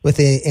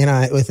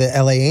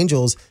LA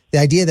Angels, the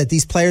idea that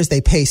these players, they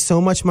pay so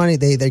much money,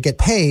 they get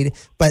paid,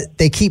 but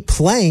they keep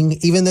playing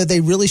even though they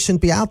really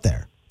shouldn't be out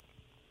there.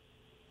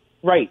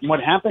 Right. And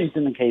what happens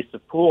in the case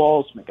of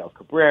Pujols, Miguel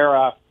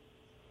Cabrera,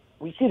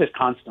 we see this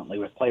constantly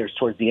with players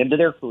towards the end of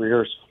their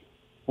careers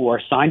who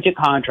are signed to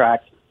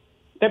contracts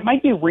that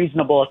might be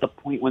reasonable at the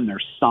point when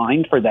they're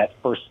signed for that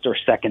first or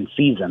second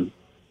season.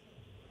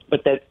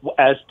 But that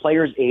as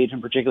players age,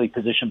 and particularly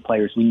position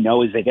players, we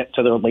know as they get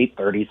to their late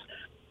 30s,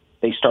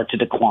 they start to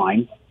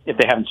decline if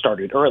they haven't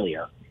started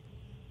earlier.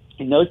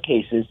 In those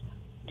cases,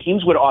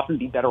 teams would often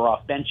be better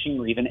off benching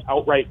or even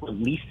outright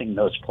releasing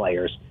those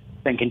players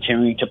than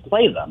continuing to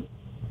play them.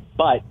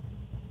 But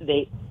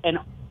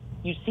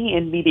you see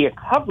in media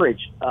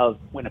coverage of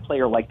when a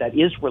player like that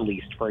is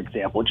released, for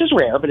example, which is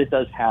rare, but it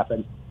does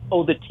happen.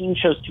 Oh, the team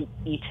chose to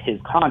eat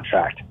his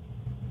contract.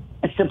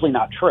 It's simply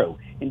not true.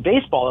 In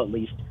baseball, at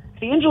least,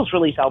 if the Angels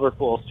release Albert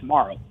Pujols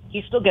tomorrow,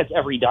 he still gets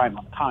every dime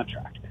on the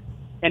contract.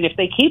 And if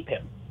they keep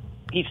him,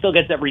 he still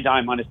gets every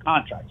dime on his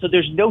contract. So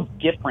there's no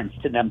difference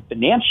to them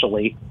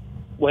financially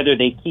whether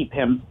they keep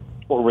him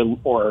or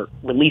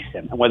release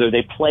him, and whether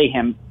they play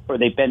him or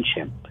they bench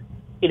him.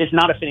 It is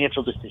not a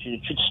financial decision.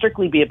 It should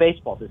strictly be a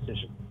baseball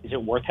decision. Is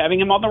it worth having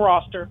him on the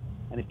roster?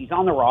 And if he's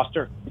on the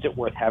roster, is it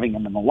worth having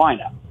him in the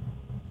lineup?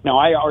 Now,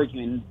 I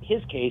argue in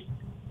his case,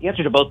 the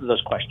answer to both of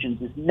those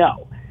questions is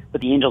no.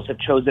 But the Angels have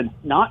chosen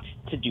not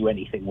to do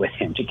anything with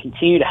him, to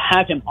continue to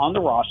have him on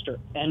the roster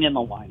and in the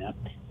lineup.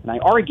 And I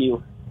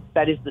argue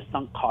that is the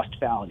sunk cost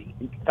fallacy.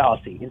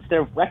 Instead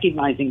of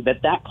recognizing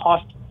that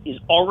cost is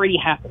already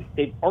happening,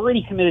 they've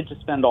already committed to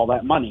spend all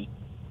that money,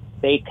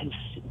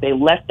 they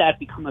let that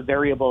become a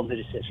variable in the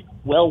decision.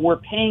 Well, we're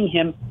paying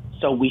him,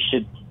 so we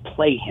should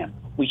play him.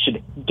 We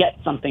should get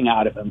something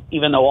out of him,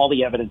 even though all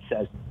the evidence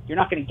says you're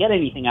not going to get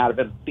anything out of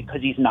him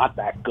because he's not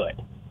that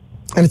good.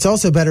 And it's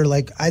also better,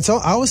 I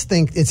always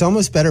think it's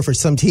almost better for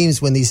some teams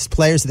when these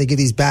players that they give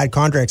these bad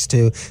contracts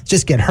to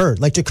just get hurt.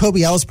 Like Jacoby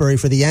Ellsbury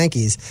for the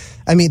Yankees.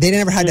 I mean, they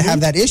never had to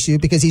have that issue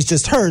because he's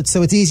just hurt,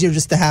 so it's easier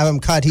just to have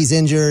him cut, he's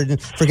injured,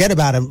 and forget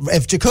about him.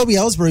 If Jacoby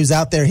Ellsbury's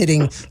out there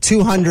hitting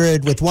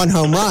 200 with one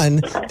home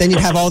run, then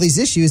you'd have all these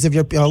issues of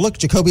look,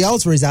 Jacoby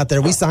Ellsbury's out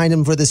there, we signed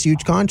him for this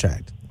huge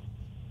contract.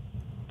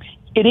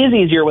 It is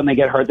easier when they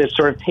get hurt. This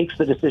sort of takes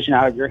the decision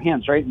out of your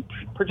hands, right?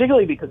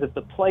 Particularly because if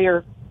the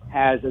player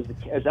has, as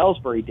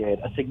Ellsbury did,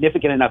 a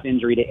significant enough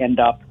injury to end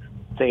up,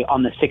 say,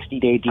 on the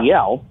 60-day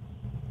DL,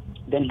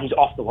 then he's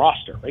off the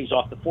roster, right? He's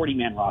off the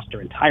 40-man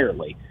roster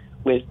entirely.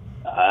 With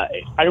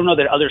I don't know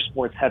that other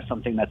sports have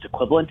something that's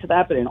equivalent to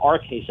that, but in our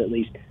case, at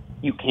least,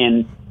 you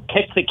can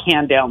kick the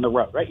can down the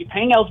road, right? You're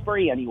paying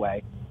Ellsbury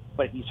anyway,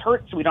 but he's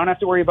hurt, so we don't have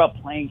to worry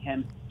about playing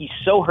him. He's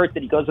so hurt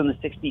that he goes on the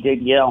 60-day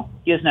DL.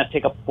 He doesn't have to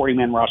take up a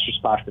 40-man roster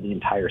spot for the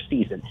entire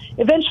season.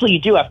 Eventually, you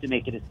do have to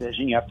make a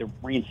decision. You have to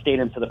reinstate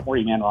him to the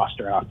 40-man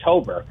roster in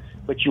October,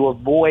 but you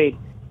avoid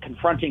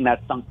confronting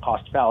that sunk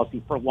cost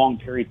fallacy for long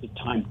periods of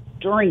time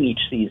during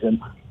each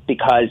season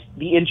because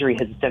the injury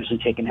has essentially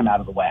taken him out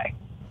of the way.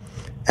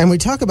 And we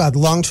talk about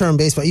long-term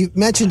baseball. You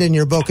mentioned in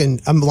your book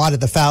and a lot of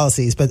the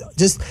fallacies, but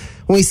just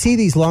when we see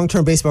these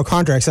long-term baseball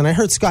contracts, and I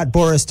heard Scott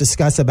Boras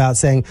discuss about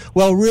saying,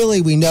 well, really,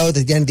 we know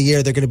that at the end of the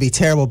year they're going to be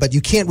terrible, but you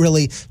can't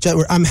really,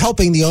 I'm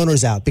helping the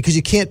owners out because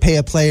you can't pay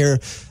a player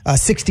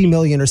 $60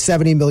 million or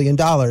 $70 million.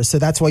 So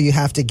that's why you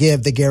have to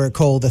give the Garrett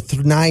Cole the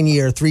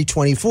 9-year,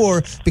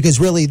 $324, because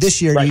really this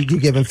year you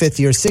give him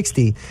 50 or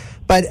 60.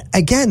 But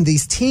again,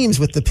 these teams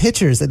with the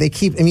pitchers that they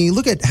keep, I mean, you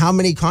look at how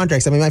many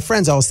contracts, I mean, my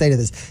friends always say to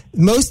this,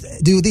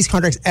 do these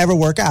contracts ever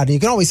work out? And you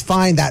can always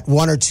find that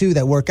one or two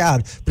that work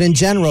out. But in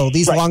general,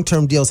 these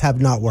long-term deals have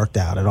not worked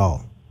out at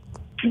all.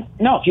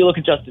 No, if you look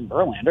at Justin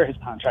Verlander, his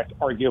contract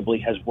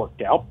arguably has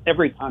worked out.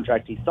 Every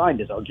contract he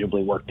signed has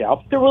arguably worked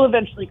out. There will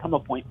eventually come a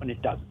point when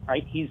it doesn't,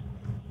 right?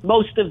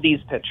 Most of these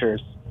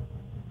pitchers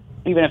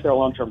even if their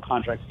long-term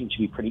contracts seem to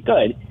be pretty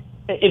good,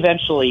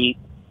 eventually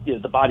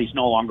the body's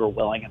no longer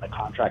willing and the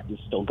contract is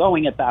still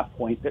going at that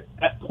point.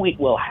 That point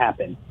will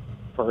happen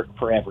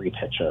for every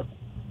pitcher.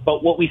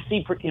 But what we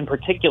see in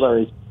particular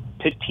is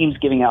teams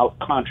giving out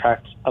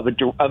contracts of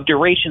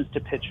durations to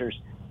pitchers.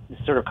 This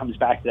sort of comes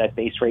back to that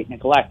base rate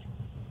neglect.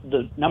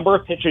 The number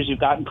of pitchers who've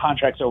gotten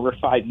contracts over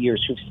 5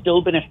 years who've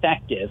still been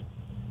effective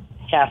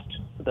past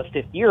the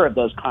fifth year of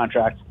those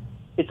contracts,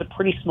 it's a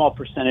pretty small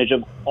percentage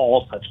of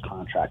all such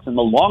contracts. And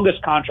the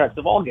longest contracts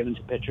of all given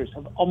to pitchers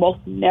have almost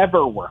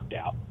never worked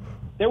out.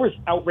 There was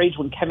outrage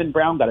when Kevin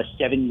Brown got a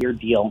 7-year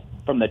deal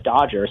from the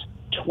Dodgers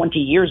 20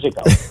 years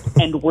ago,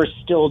 and we're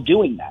still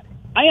doing that.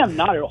 I am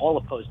not at all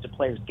opposed to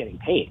players getting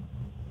paid.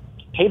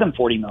 Pay them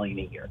 $40 million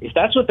a year. If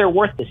that's what they're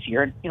worth this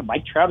year, and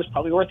Mike Trout is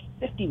probably worth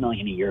 $50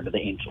 million a year to the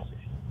Angels.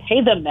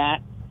 Pay them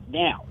that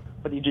now.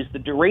 But it is the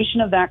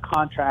duration of that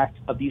contract,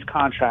 of these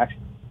contracts,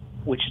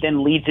 which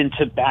then leads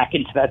back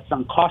into that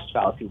sunk cost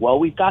fallacy. Well,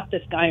 we've got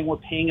this guy and we're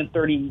paying him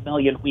 $30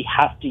 million. We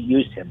have to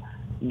use him.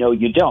 No,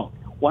 you don't.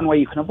 One way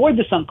you can avoid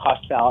the sunk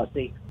cost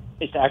fallacy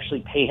is to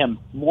actually pay him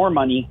more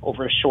money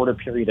over a shorter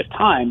period of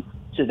time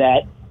so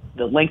that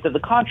the length of the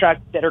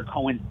contract better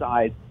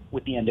coincides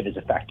with the end of his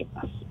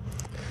effectiveness.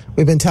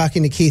 We've been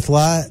talking to Keith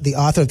Law, the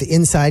author of The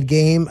Inside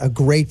Game, a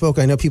great book.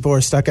 I know people are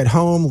stuck at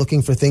home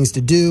looking for things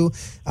to do.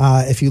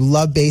 If you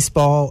love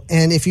baseball,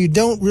 and if you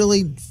don't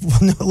really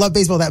love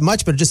baseball that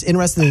much, but are just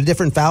interested in the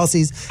different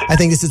fallacies, I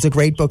think this is a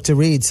great book to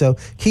read. So,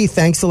 Keith,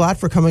 thanks a lot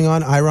for coming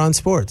on Ira on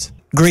Sports.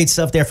 Great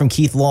stuff there from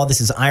Keith Law. This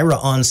is Ira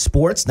on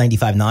Sports,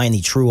 95.9, the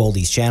True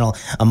Oldies channel.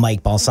 I'm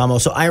Mike Balsamo.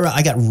 So, Ira,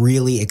 I got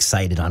really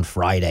excited on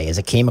Friday as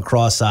it came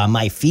across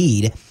my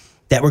feed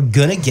that we're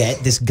gonna get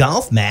this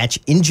golf match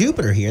in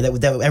Jupiter here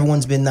that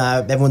everyone's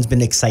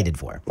been excited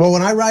for. Well,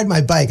 when I ride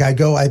my bike, I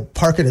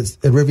park it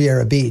at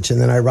Riviera Beach,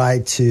 and then I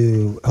ride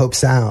to Hope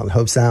Sound,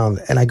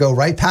 and I go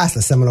right past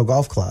the Seminole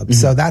Golf Club. Mm-hmm.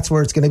 So that's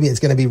where it's going to be.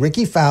 It's going to be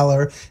Ricky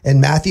Fowler and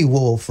Matthew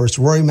Wolff versus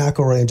Rory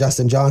McIlroy and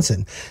Justin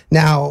Johnson.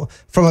 Now,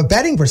 from a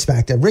betting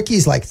perspective,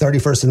 Ricky's like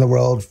 31st in the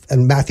world,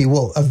 and Matthew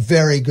Wolff, a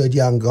very good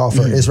young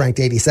golfer, is ranked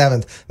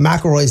 87th.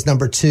 McIlroy's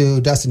number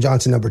 2, Dustin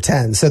Johnson number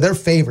 10. So they're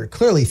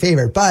clearly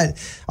favored, but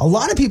a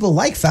lot of people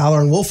like Fowler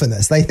and Wolff in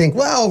this. They think,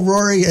 well,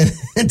 Rory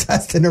and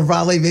Dustin are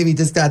probably maybe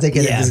just not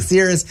taking it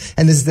serious,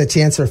 and this is the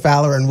chance for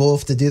Fowler and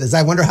Wolff to do this.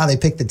 I wonder how they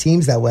pick the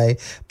teams that way,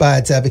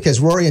 but because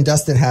Rory and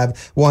Dustin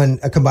have won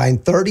a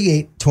combined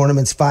 38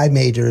 tournaments, 5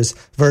 majors,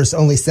 versus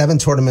only 7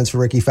 tournaments for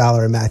Ricky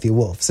Fowler and Matthew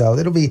Wolff. So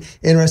it'll be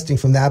interesting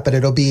from that, but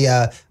it'll be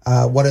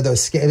one of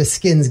those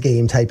skins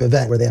game type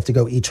event where they have to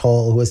go each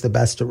hole who has the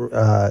best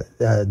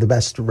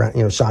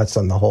shots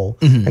on the hole,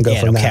 and go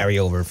from there. Carry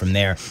over from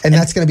there, and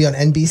that's going to be on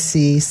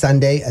NBC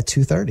Sunday at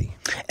 2:30.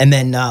 And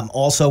then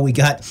also we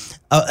got,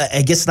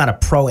 I guess it's not a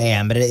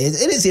pro-am, but it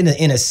is in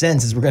a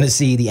sense, as we're going to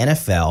see the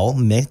NFL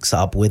mix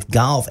up with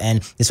golf,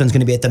 and this one's going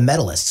to be at the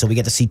Medalist, so we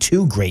get to see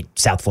 2 great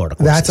South Florida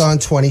courses. That's on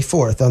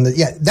 24th.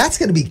 That's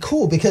going to be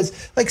cool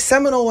because like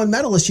Seminole and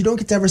Medalist, you don't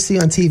get to ever see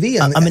on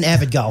TV. I'm an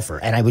avid golfer,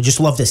 and I would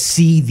just love to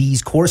see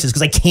these courses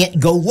because I can't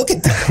go look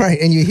at them. Right,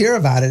 and you hear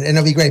about it, and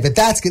it'll be great. But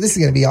this is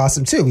going to be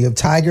awesome too. We have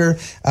Tiger,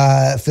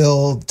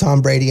 Phil,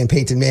 Tom Brady, and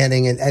Peyton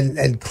Manning,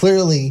 and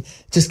clearly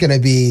just going to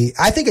be.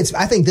 I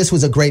think this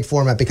was a great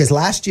format because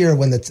last year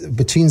when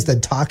the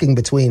talking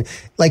between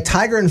like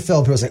Tiger and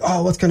Phil, people was like, oh,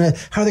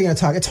 how are they going to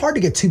talk? It's hard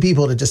to get 2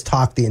 people to just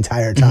talk the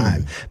entire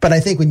time. But I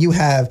think when you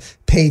have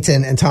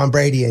Peyton and Tom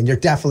Brady, and you're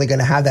definitely going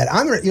to have that.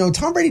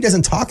 Tom Brady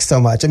doesn't talk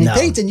so much. I mean, no.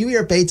 Peyton, you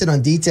hear Peyton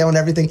on detail and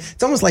everything.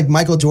 It's almost like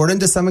Michael Jordan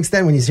to some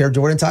extent when you hear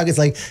Jordan talk. It's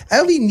like,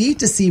 it'll be neat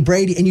to see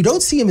Brady, and you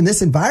don't see him in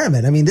this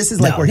environment. I mean, this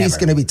is like where he's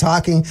going to be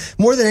talking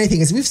more than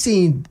anything. As we've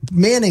seen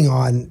Manning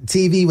on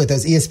TV with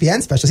those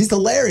ESPN specials, he's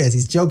hilarious.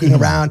 He's joking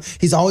around.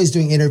 He's always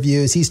doing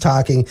interviews. He's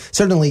talking.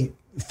 Certainly,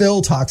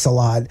 Phil talks a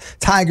lot.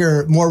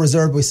 Tiger, more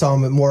reserved. We saw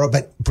him more,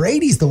 but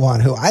Brady's the one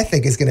who I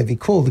think is going to be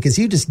cool because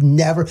you just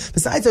never,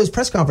 besides those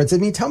press conferences,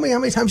 I mean, tell me how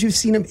many times you've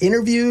seen him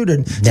interviewed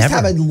and just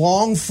have a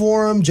long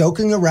forum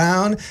joking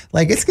around.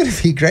 Like, it's going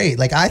to be great.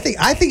 Like, I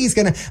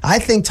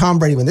think Tom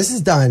Brady, when this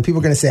is done, people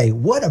are going to say,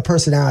 what a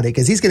personality,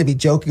 because he's going to be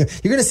joking.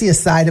 You're going to see a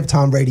side of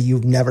Tom Brady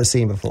you've never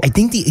seen before. I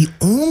think the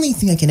only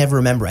thing I can ever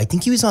remember, I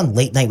think he was on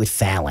Late Night with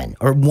Fallon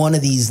or one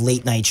of these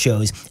late night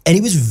shows, and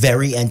he was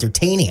very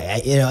entertaining.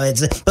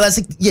 But that's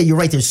like, yeah, you're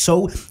right. There's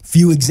so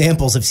few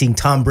examples of seeing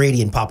Tom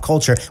Brady in pop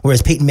culture,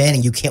 whereas Peyton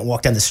Manning, you can't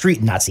walk down the street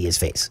and not see his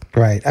face.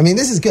 Right. I mean,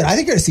 this is good. I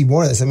think you're going to see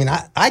more of this. I mean,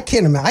 I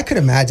could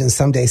imagine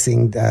someday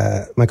seeing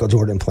Michael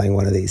Jordan playing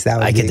one of these.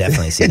 I could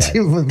definitely see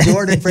that.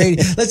 Jordan,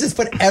 Brady. Let's just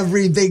put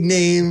every big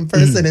name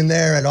person in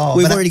there at all.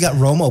 We've already got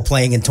Romo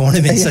playing in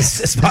tournaments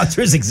as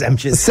sponsors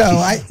exemptions. So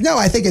I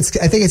think it's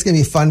going to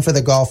be fun for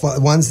the golf.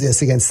 One's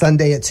this again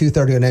Sunday at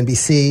 2:30 on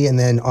NBC, and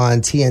then on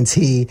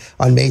TNT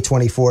on May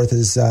 24th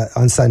is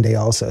on Sunday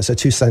also. So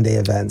 2 Sunday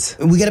events.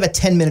 We got about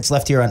 10 minutes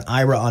left here on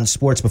Ira on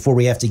Sports before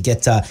we have to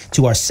get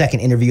to our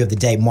second interview of the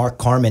day, Mark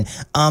Carman.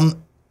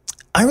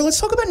 Ira,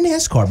 let's talk about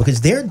NASCAR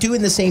because they're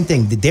doing the same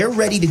thing. They're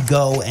ready to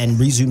go and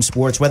resume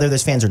sports, whether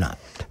there's fans or not.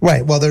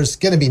 Right. Well, there's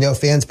going to be no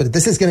fans, but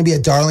this is going to be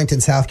at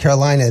Darlington, South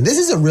Carolina. And this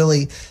is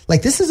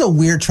this is a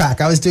weird track.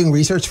 I was doing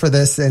research for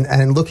this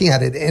and looking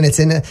at it, and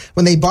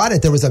when they bought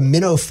it, there was a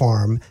minnow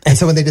farm. And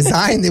so when they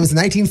designed, it was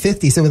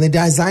 1950. So when they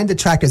designed the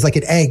track, it's like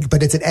an egg,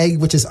 but it's an egg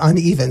which is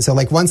uneven. So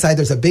like one side,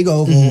 there's a big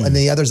oval and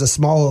the other's a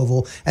small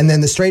oval. And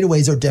then the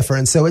straightaways are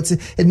different. So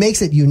it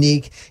makes it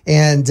unique.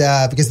 And,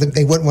 because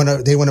they want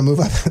to move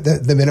up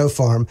the minnow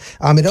farm.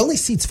 It only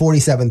seats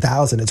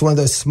 47,000. It's one of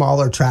those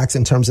smaller tracks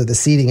in terms of the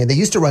seating. And they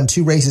used to run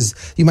 2 races.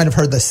 You might have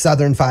heard the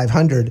Southern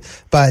 500,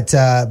 but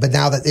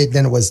now that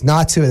it was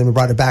not to, and then we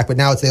brought it back. But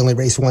now they only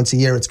race once a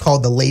year. It's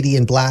called the Lady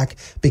in Black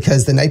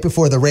because the night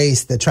before the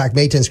race, the track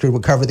maintenance crew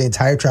would cover the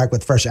entire track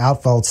with fresh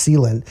asphalt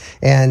sealant,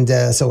 and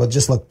so it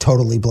just looked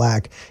totally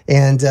black.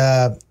 And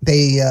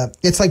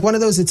it's like one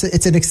of those.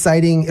 It's an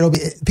exciting. It'll be.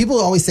 People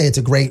always say it's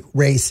a great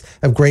race,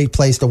 a great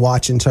place to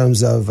watch in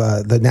terms of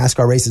the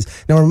NASCAR races.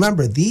 Now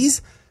remember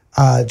these.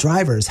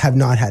 Drivers have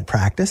not had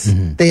practice.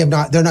 They're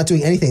not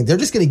doing anything. They're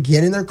just going to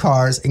get in their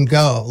cars and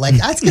go. Like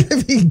that's going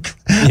to be,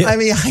 I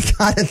mean, I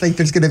gotta think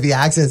there's going to be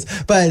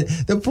accidents, but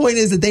the point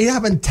is that they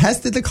haven't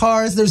tested the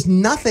cars. There's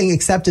nothing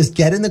except just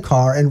get in the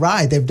car and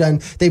ride. They've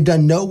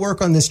done no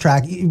work on this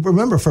track.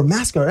 Remember for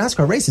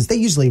NASCAR races, they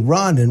usually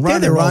run and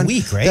run and run. All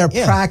week, right?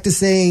 They're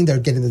practicing. They're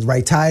getting the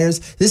right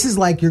tires. This is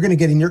like you're going to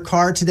get in your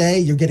car today.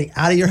 You're getting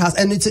out of your house.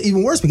 And it's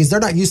even worse because they're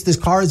not used to this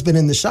car has been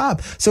in the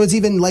shop. So it's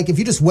even like if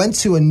you just went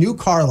to a new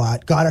car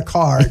lot, got a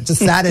car, just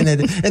sat in it,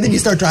 and then you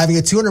start driving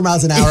at 200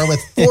 miles an hour with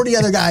 40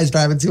 other guys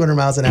driving 200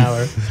 miles an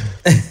hour.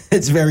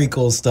 It's very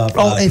cool stuff.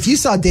 Oh, if you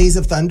saw Days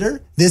of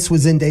Thunder, this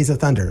was in Days of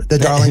Thunder. The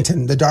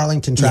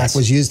Darlington track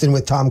was used in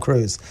with Tom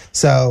Cruise.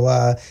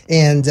 So,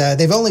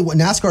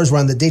 NASCAR's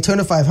run the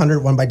Daytona 500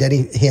 won by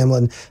Denny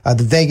Hamlin.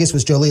 The Vegas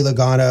was Joey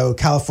Logano.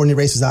 California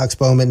race was Alex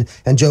Bowman,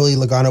 and Joey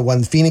Logano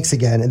won Phoenix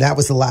again, and that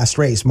was the last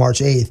race, March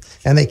 8th.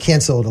 And they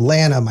canceled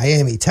Atlanta,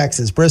 Miami,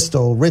 Texas,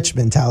 Bristol,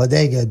 Richmond,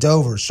 Talladega,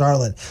 Dover,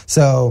 Charlotte.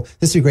 So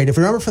this would be great. If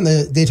you remember from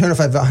the Daytona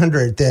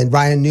 500, then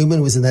Ryan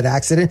Newman was in that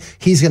accident.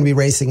 He's going to be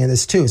racing in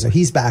this too. So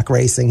he's back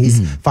racing.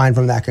 He's fine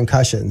from that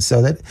concussion. So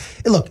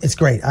look, it's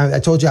great.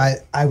 I told you I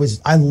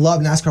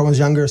love NASCAR when I was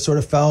younger. Sort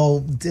of fell.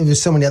 There's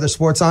so many other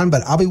sports on,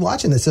 but I'll be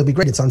watching this. It'll be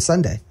great. It's on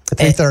Sunday at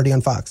 3:30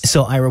 on Fox.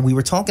 So Ira, we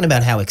were talking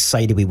about how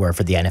excited we were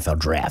for the NFL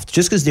draft,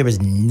 just because there was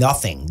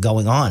nothing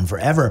going on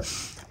forever.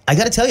 I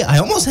got to tell you, I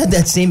almost had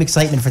that same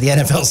excitement for the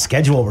NFL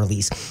schedule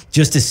release,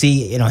 just to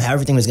see how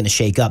everything was going to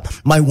shake up.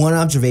 My one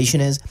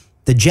observation is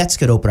the Jets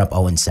could open up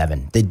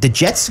 0-7. The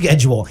Jets'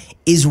 schedule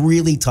is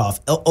really tough.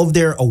 Of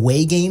their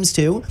away games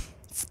too,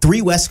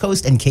 3 West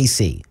Coast and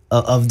KC.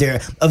 Of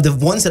the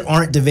ones that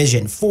aren't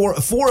division, four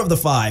of the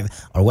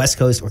 5 are West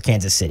Coast or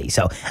Kansas City.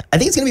 So I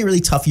think it's going to be a really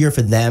tough year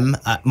for them.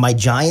 My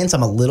Giants,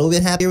 I'm a little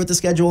bit happier with the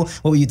schedule.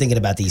 What were you thinking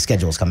about these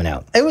schedules coming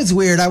out? It was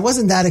weird. I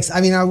wasn't that.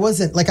 I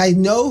wasn't like I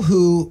know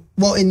who.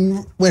 Well,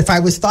 if I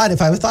was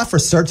thought for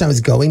certain I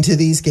was going to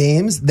these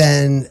games,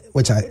 then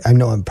which I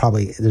know I'm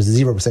probably there's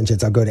a 0%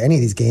 chance I'll go to any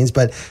of these games.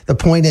 But the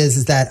point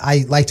is that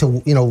I like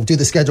to do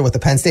the schedule with the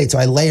Penn State, so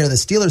I layer the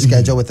Steelers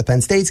schedule with the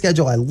Penn State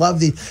schedule. I love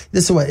this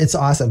is what it's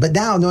awesome. But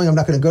now knowing I'm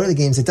not going to go to the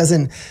games, it's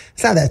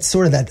not that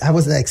sort of that I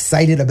wasn't that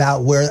excited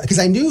about because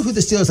I knew who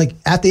the Steelers like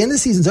at the end of the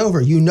season's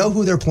over. You know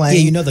who they're playing.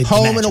 Yeah, you know the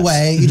home and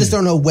away. You just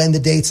don't know when the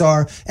dates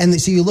are,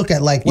 and so you look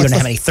at like you don't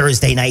have any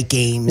Thursday night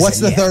games. What's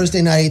the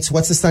Thursday nights?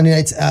 What's the Sunday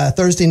nights?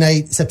 Thursday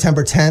night,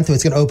 September 10th.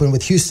 It's going to open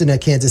with Houston at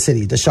Kansas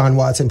City. Deshaun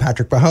Watson,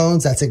 Patrick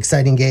Mahomes. That's an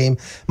exciting game.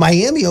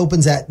 Miami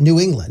opens at New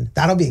England.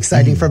 That'll be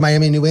exciting for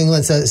Miami, New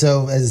England.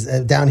 So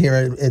as down here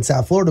in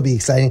South Florida, will be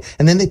exciting.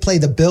 And then they play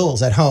the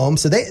Bills at home.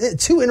 So they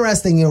 2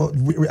 interesting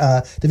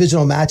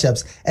divisional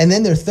matchups. And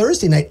then their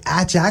Thursday night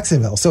at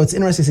Jacksonville. So it's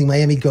interesting seeing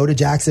Miami go to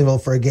Jacksonville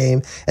for a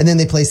game, and then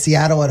they play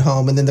Seattle at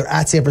home, and then they're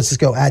at San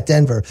Francisco, at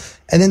Denver.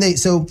 And then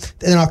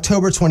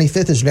October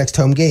 25th is your next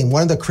home game.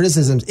 One of the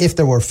criticisms, if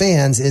there were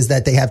fans, is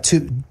that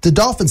the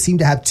Dolphins seem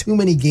to have too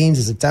many games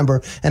in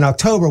September and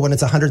October when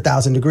it's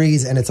 100,000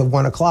 degrees and it's a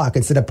 1 o'clock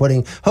instead of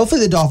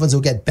hopefully the Dolphins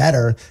will get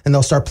better and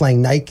they'll start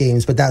playing night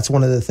games, but that's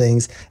one of the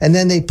things. And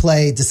then they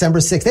play December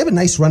 6th. They have a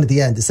nice run at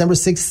the end. December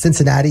 6th,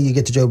 Cincinnati, you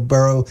get to Joe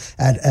Burrow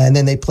and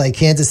then they play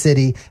Kansas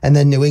City and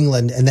then New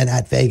England and then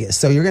at Vegas.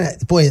 So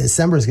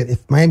December is good.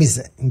 If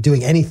Miami's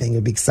doing anything,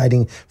 it'd be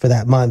exciting for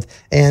that month.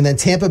 And then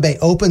Tampa Bay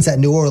opens at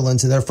New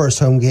Orleans in their first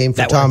home game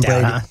for Tom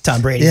Brady.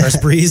 Tom Brady versus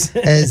Breeze.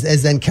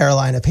 as then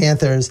Carolina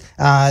Panthers.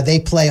 They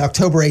play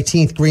October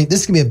 18th.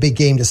 This is going to be a big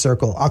game to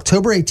circle.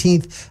 October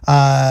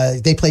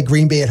 18th, they play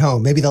Green Bay at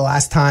home. Maybe the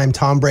last time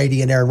Tom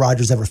Brady and Aaron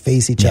Rodgers ever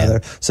face each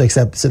other. So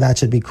that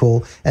should be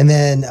cool. And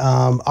then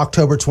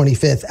October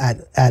 25th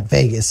at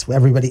Vegas.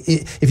 Everybody,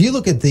 if you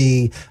look at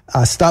the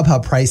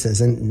StubHub prices,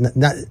 and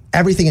not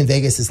everything in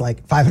Vegas is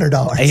like $500.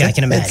 Yeah, I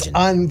can imagine. It's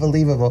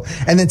unbelievable.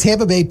 And then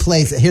Tampa Bay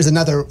plays. Here's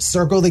another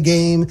circle the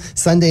game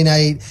Sunday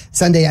night.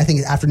 Sunday, I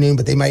think afternoon,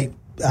 but they might.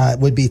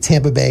 would be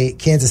Tampa Bay,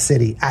 Kansas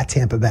City at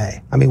Tampa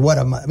Bay. I mean,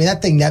 that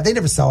thing, they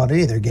never sell out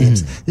any of their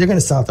games. They're going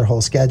to sell out their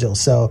whole schedule.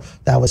 So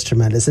that was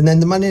tremendous. And then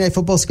the Monday Night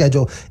Football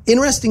schedule,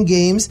 interesting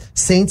games.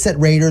 Saints at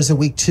Raiders in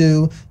week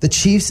 2. The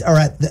Chiefs are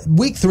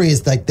week 3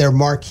 is like their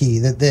marquee.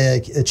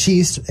 The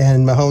Chiefs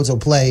and Mahomes will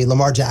play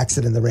Lamar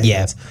Jackson and the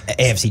Ravens. Yeah,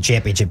 AFC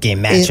Championship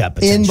game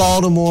matchup in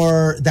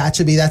Baltimore. That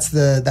should be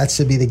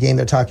the game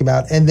they're talking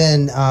about. And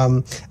then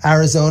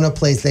Arizona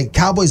plays. The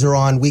Cowboys are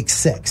on week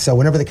 6. So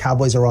whenever the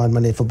Cowboys are on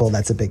Monday Night Football,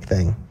 that's a big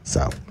thing.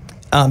 So.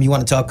 You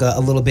want to talk a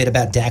little bit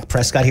about Dak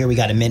Prescott here? We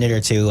got a minute or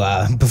two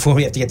before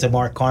we have to get to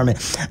Mark Carman.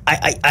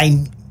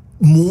 I'm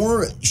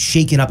more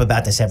shaken up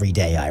about this every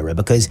day, Ira,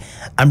 because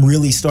I'm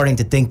really starting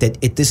to think that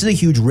this is a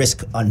huge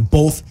risk on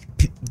both.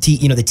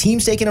 The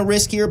team's taking a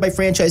risk here by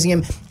franchising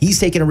him. He's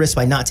taking a risk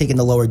by not taking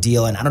the lower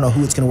deal, and I don't know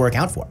who it's going to work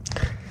out for.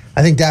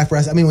 I think Dak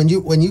Prescott. I mean,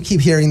 when you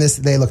keep hearing this,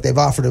 they've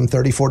offered him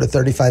 $34 to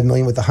 $35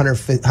 million with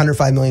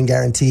 $105 million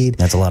guaranteed.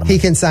 That's a lot of money. He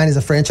can sign as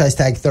a franchise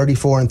tag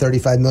 $34 and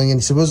 $35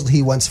 million. Supposedly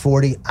he wants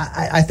 $40.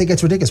 I think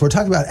it's ridiculous. We're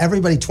talking about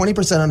everybody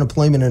 20%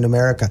 unemployment in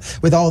America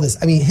with all this.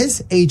 I mean,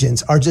 his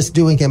agents are just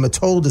doing him a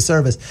total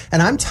disservice.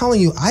 And I'm telling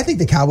you, I think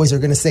the Cowboys are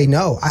going to say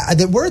no.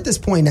 We're at this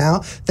point now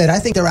that I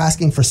think they're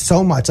asking for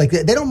so much. Like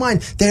they don't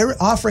mind.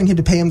 They're offering him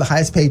to pay him the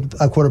highest paid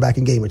quarterback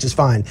in game, which is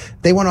fine.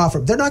 They want to offer.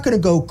 They're not going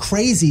to go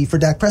crazy for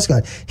Dak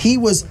Prescott. He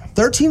was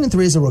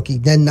 13-3 as a rookie,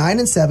 then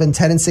 9-7,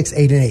 10-6,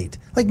 8-8.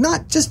 Like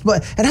not just,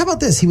 but and how about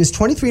this? He was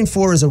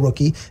 23-4 as a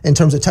rookie in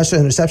terms of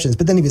touchdown interceptions,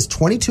 but then he was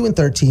 22-13,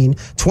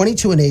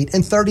 22-8,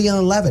 and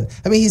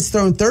 30-11. I mean, he's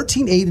thrown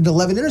 13, 8, and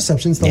 11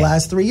 interceptions the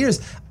last 3 years.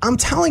 I'm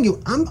telling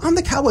you, I'm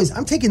the Cowboys.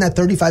 I'm taking that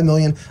 $35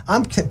 million.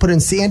 I'm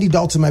putting Andy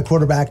Dalton, my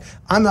quarterback.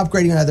 I'm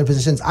upgrading on other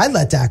positions. I'd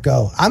let Dak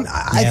go.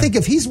 I think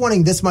if he's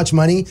wanting this much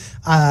money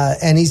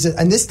and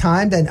this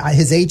time, then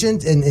his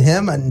agent and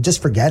him, and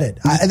just forget it.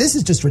 This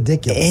is just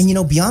ridiculous.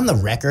 And beyond the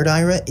record,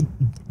 Ira,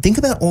 think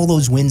about all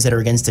those wins that are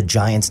against the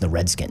Giants and the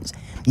Redskins.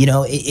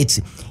 It's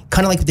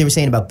kind of like what they were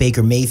saying about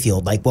Baker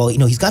Mayfield. Like, well,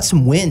 he's got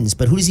some wins,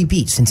 but who does he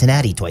beat?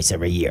 Cincinnati twice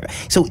every year.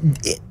 So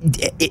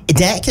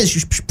Dak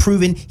has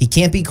proven he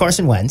can't beat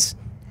Carson Wentz.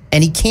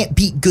 And he can't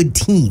beat good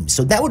teams.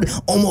 So that would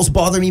almost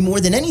bother me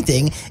more than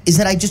anything, is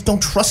that I just don't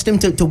trust him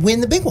to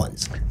win the big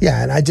ones.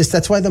 Yeah, and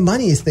that's why the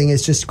money thing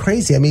is just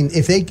crazy. I mean,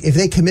 if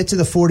they commit to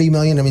the $40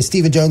 million, I mean,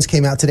 Stephen Jones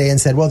came out today and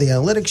said, well, the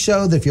analytics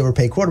show that if you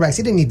overpay quarterbacks,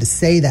 he didn't need to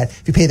say that.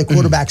 If you pay the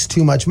quarterbacks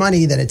too much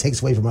money, then it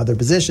takes away from other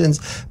positions.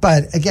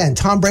 But again,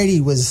 Tom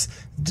Brady was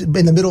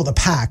in the middle of the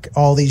pack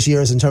all these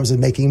years in terms of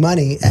making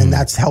money, and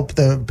that's helped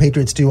the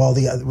Patriots do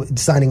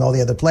signing all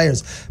the other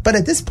players. But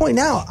at this point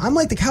now, I'm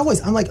like the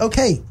Cowboys. I'm like,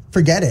 okay,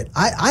 forget it.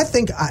 I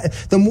think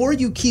the more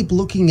you keep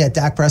looking at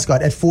Dak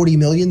Prescott at $40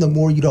 million, the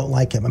more you don't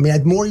like him. I mean,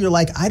 the more you're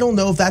like, I don't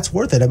know if that's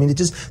worth it. I mean,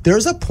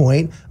 there's a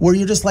point where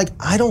you're just like,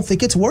 I don't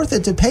think it's worth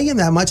it to pay him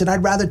that much, and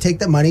I'd rather take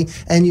the money.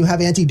 And you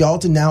have Andy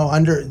Dalton now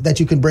that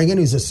you can bring in,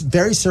 who's a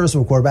very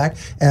serviceable quarterback,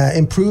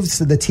 improves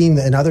the team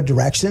in other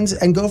directions,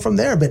 and go from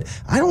there. But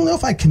I don't know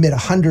if I commit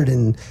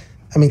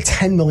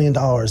 $10 million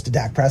to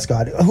Dak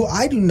Prescott, who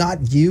I do not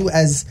view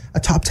as a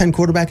top 10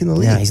 quarterback in the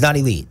league. Yeah, he's not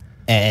elite,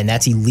 and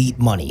that's elite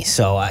money.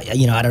 So I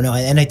don't know.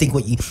 And I think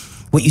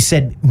what you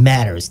said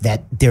matters.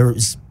 That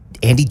there's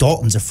Andy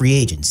Dalton's a free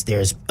agent.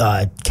 There's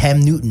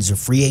Cam Newton's a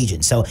free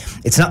agent. So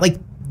it's not like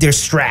they're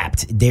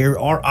strapped. There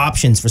are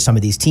options for some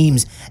of these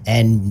teams,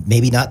 and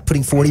maybe not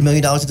putting $40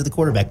 million into the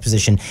quarterback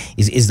position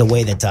is the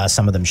way that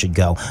some of them should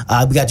go.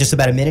 We got just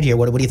about a minute here.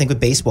 What do you think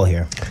with baseball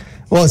here?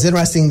 Well, it's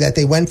interesting that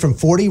they went from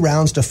 40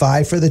 rounds to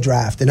 5 for the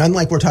draft. And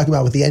unlike we're talking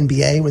about with the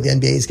NBA, where the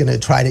NBA is going to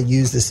try to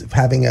use this,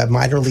 having a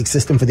minor league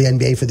system for the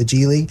NBA for the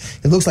G League,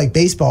 it looks like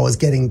baseball is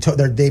getting,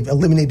 they've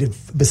eliminated,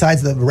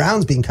 besides the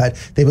rounds being cut,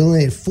 they've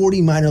eliminated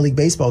 40 minor league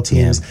baseball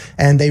teams. Yeah.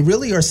 And they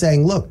really are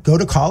saying, look, go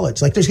to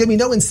college. Like, there's going to be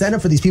no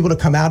incentive for these people to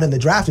come out in the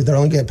draft if they're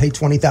only going to pay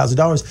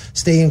 $20,000,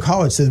 stay in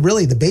college. So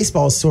really the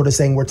baseball is sort of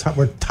saying we're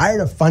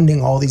tired of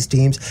funding all these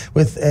teams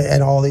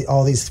and all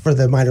these for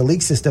the minor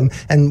league system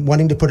and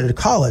wanting to put it to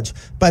college.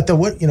 But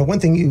one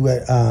thing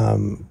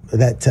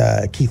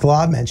that Keith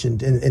Law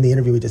mentioned in the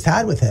interview we just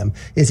had with him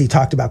is he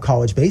talked about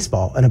college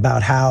baseball and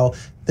about how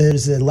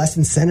there's a less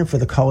incentive for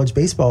the college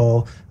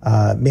baseball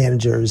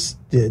managers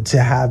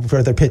to have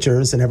for their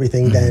pitchers and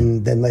everything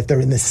than if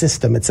they're in the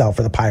system itself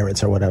for the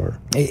Pirates or whatever.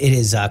 It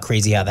is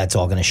crazy how that's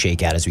all going to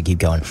shake out as we keep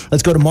going.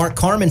 Let's go to Mark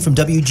Carman from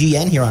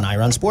WGN here on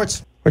Ira on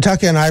Sports. We're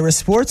talking on Ira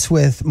Sports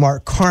with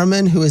Mark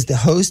Carman, who is the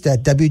host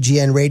at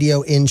WGN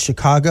Radio in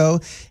Chicago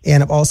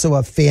and also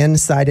of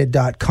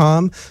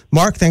fansided.com.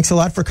 Mark, thanks a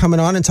lot for coming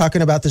on and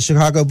talking about the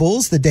Chicago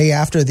Bulls the day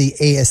after the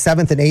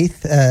 7th and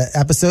 8th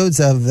episodes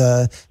of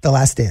The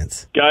Last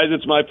Dance. Guys,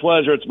 it's my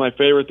pleasure. It's my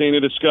favorite thing to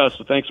discuss,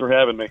 so thanks for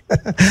having me.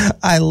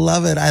 I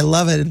love it.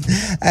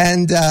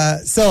 And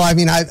so, I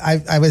mean,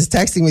 I was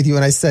texting with you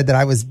and I said that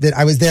I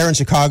was there in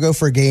Chicago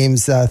for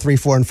games 3,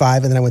 4, and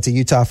 5, and then I went to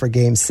Utah for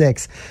game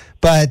 6.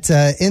 But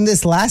in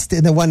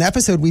the one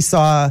episode we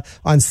saw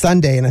on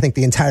Sunday, and I think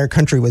the entire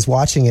country was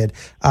watching it,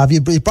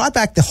 you brought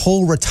back the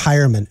whole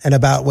retirement and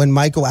about when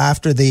Michael,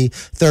 after the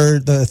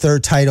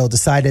third title,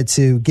 decided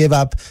to give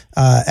up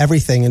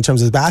everything in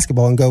terms of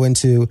basketball and go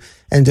into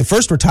and to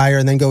first retire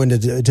and then go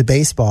into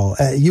baseball.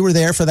 You were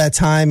there for that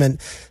time, and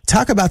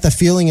talk about the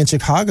feeling in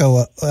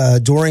Chicago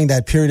during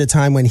that period of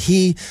time when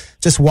he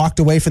just walked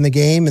away from the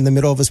game in the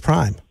middle of his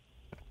prime.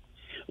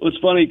 Well, it's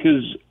funny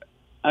because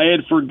I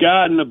had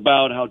forgotten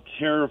about how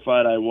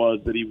terrified I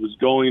was that he was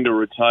going to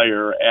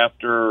retire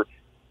after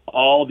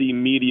all the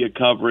media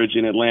coverage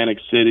in Atlantic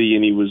City,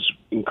 and he was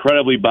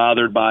incredibly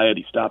bothered by it.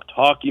 He stopped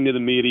talking to the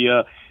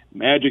media.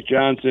 Magic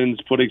Johnson's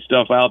putting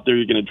stuff out there.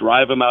 You're going to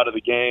drive him out of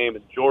the game.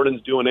 And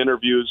Jordan's doing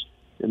interviews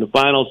in the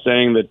finals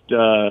saying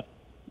that,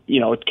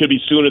 it could be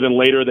sooner than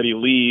later that he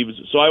leaves.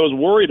 So I was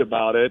worried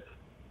about it.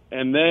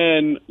 And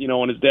then,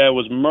 when his dad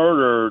was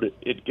murdered,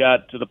 it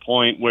got to the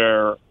point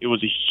where it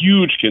was a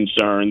huge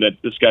concern that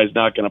this guy's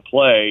not going to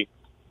play.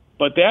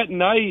 But that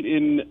night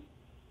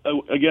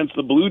against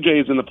the Blue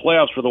Jays in the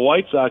playoffs for the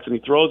White Sox, and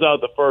he throws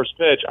out the first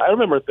pitch, I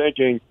remember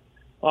thinking,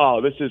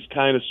 oh, this is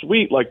kind of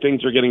sweet. Like,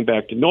 things are getting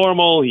back to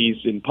normal. He's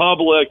in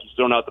public. He's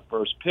thrown out the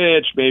first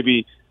pitch.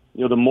 Maybe,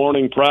 the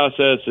mourning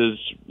process is,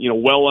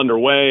 well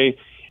underway.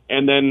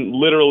 And then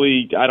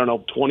literally,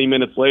 20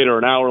 minutes later,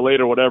 an hour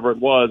later, whatever it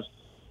was,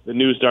 the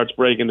news starts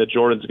breaking that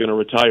Jordan's going to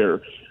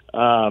retire.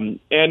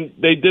 And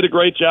they did a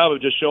great job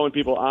of just showing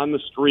people on the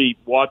street,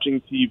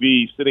 watching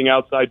TV, sitting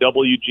outside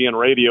WGN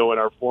Radio in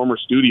our former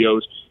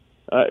studios.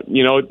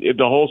 The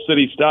whole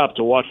city stopped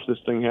to watch this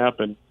thing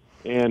happen.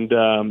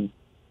 And,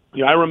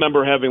 I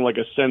remember having like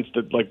a sense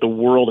that like the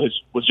world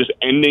was just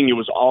ending. It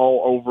was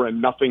all over and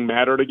nothing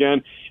mattered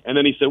again. And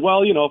then he said,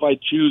 well, if I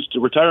choose to,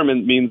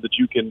 retirement means that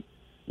you can,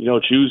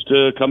 choose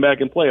to come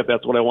back and play if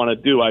that's what I want to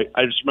do. I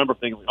just remember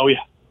thinking, oh,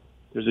 yeah,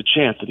 there's a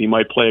chance that he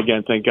might play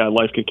again. Thank God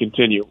life can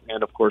continue.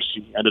 And, of course,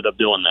 he ended up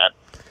doing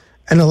that.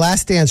 And The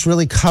Last Dance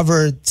really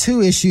covered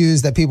two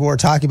issues that people were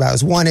talking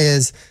about. One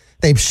is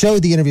they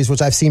showed the interviews, which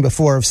I've seen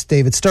before, of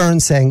David Stern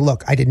saying,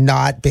 look, I did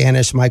not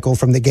banish Michael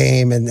from the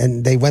game.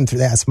 And they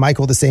asked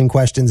Michael the same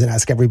questions and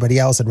asked everybody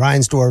else at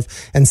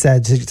Reinsdorf and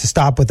said to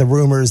stop with the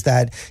rumors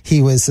that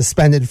he was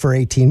suspended for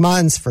 18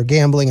 months for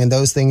gambling and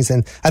those things.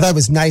 And I thought it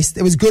was nice.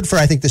 It was good for,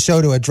 I think, the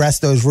show to address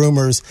those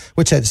rumors,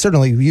 which have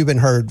certainly you've been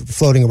heard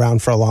floating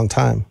around for a long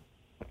time.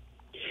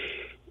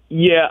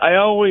 Yeah, I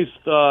always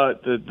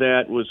thought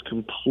that was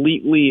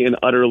completely and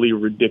utterly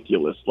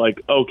ridiculous.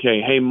 Like,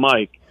 okay, hey,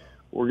 Mike,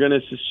 we're going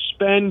to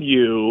suspend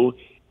you,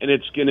 and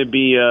it's going to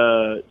be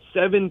a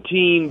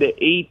 17 to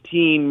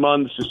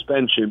 18-month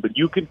suspension, but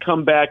you could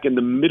come back in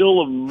the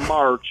middle of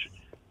March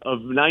of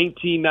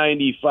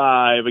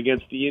 1995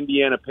 against the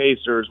Indiana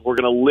Pacers. We're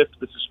going to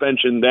lift the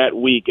suspension that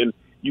week, and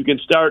you can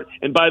start.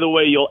 And by the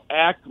way, you'll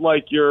act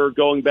like you're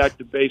going back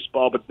to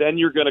baseball, but then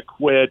you're going to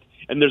quit,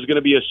 and there's going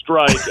to be a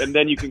strike, and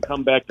then you can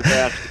come back to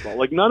basketball.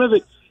 Like, none of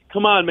it.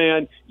 Come on,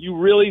 man. You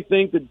really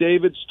think that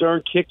David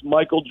Stern kicked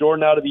Michael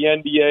Jordan out of the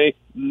NBA?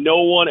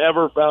 No one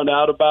ever found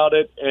out about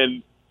it.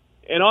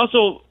 And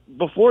also,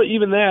 before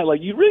even that,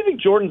 like, you really think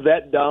Jordan's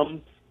that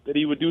dumb that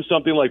he would do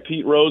something like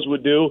Pete Rose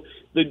would do?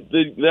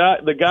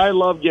 The guy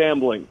loved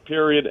gambling,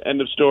 period,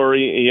 end of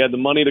story. He had the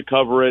money to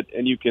cover it,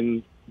 and you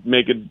can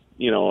make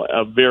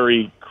a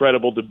very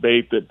credible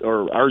debate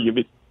or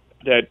argument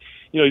that,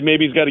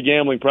 maybe he's got a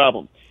gambling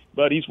problem.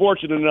 But he's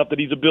fortunate enough that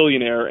he's a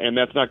billionaire, and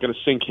that's not going to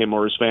sink him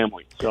or his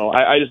family. So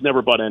I just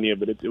never bought any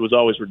of it. It was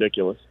always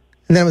ridiculous.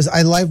 And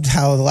I loved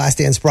how The Last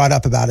Dance brought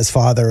up about his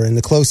father and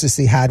the closest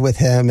he had with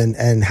him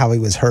and how he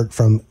was hurt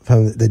from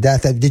the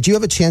death. Did you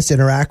have a chance to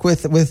interact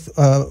with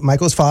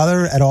Michael's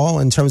father at all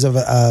in terms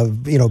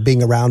of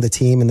being around the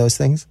team and those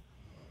things?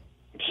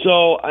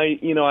 So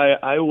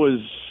I was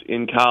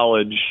in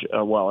college.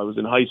 I was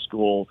in high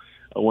school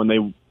when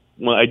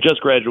I just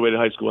graduated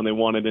high school and they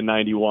won it in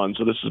 91.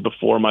 So this is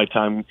before my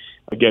time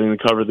getting to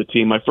cover the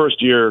team. My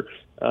first year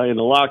in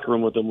the locker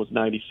room with them was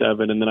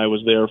 97, and then I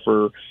was there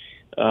for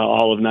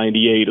all of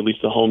 98, at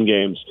least the home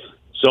games.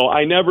 So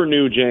I never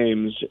knew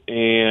James,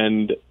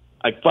 and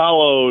I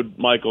followed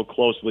Michael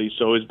closely.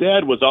 So his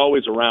dad was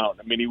always around.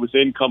 I mean, he was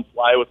in Come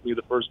Fly With Me,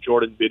 the first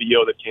Jordan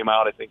video that came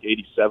out. I think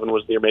 87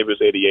 was there, maybe it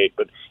was 88.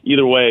 But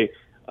either way,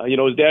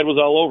 his dad was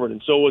all over it,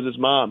 and so was his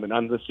mom. And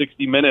on the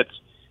 60 Minutes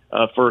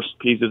first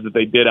pieces that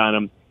they did on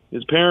him,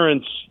 his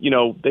parents,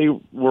 they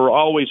were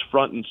always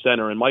front and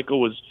center. And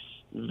Michael was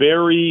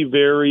very,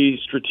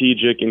 very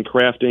strategic in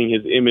crafting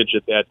his image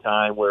at that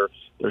time, where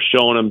they're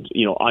showing him,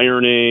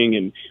 ironing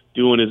and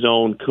doing his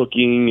own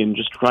cooking and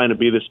just trying to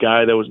be this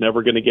guy that was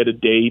never going to get a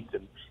date.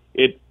 And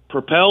it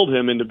propelled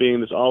him into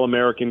being this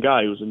all-American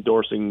guy who was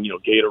endorsing,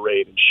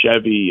 Gatorade and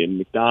Chevy and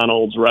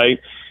McDonald's, right?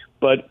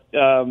 But,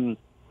 James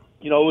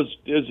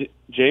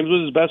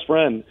was his best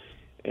friend.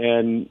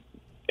 And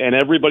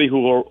everybody who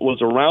was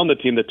around the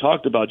team that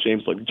talked about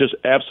James just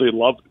absolutely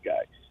loved the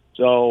guy.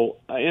 So,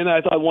 and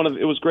I thought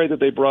it was great that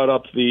they brought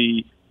up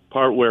the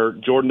part where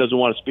Jordan doesn't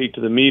want to speak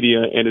to the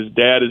media, and his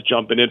dad is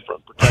jumping in for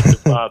him, protective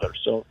father.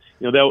 So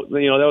that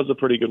was a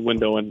pretty good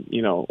window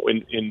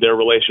in their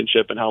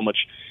relationship and how much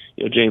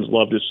James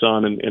loved his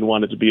son and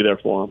wanted to be there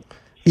for him.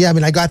 Yeah, I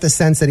mean, I got the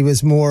sense that he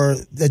was more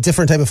a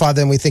different type of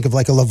father than we think of,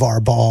 like a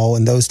LeVar Ball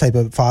and those type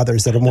of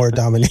fathers that are more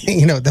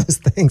dominating, those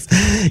things.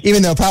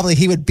 Even though probably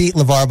he would beat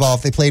LeVar Ball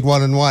if they played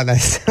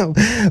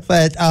 1-on-1.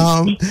 But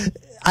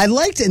I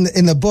liked in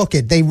the book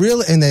they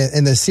really in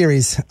the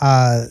series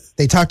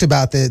they talked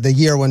about the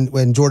year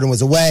when Jordan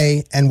was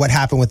away and what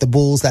happened with the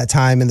Bulls that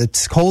time and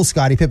the whole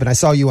Scottie Pippen. I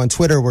saw you on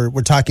Twitter.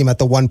 We're talking about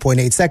the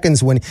 1.8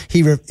 seconds when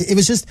it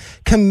was just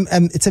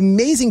it's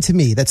amazing to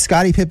me that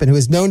Scottie Pippen, who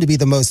is known to be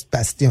the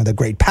best, the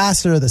great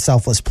passer, the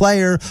selfless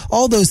player,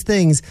 all those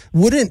things,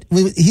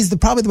 he's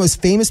probably the most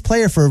famous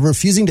player for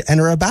refusing to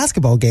enter a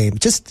basketball game.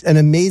 Just an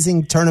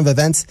amazing turn of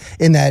events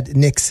in that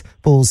Knicks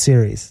Bulls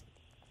series.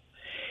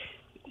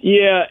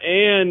 Yeah,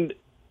 and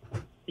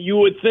you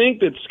would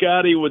think that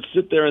Scottie would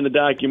sit there in the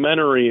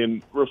documentary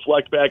and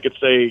reflect back and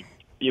say,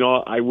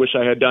 I wish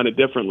I had done it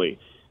differently.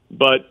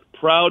 But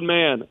proud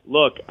man,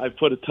 look, I've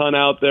put a ton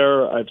out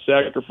there. I've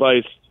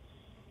sacrificed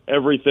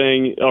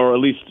everything, or at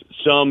least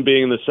some,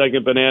 being the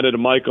second banana to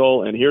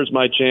Michael, and here's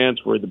my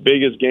chance. We're the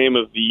biggest game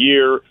of the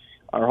year.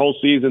 Our whole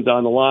season's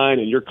on the line,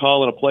 and you're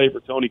calling a play for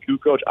Tony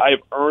Kukoc. I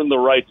have earned the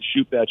right to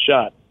shoot that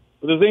shot.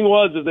 But the thing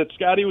is that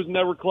Scottie was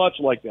never clutch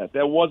like that.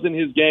 That wasn't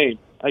his game.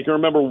 I can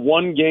remember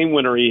one game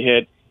winner he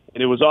hit,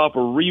 and it was off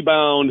a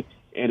rebound,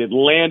 and it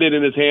landed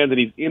in his hands, and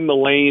he's in the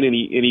lane, and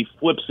he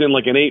flips in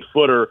like an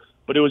 8-footer.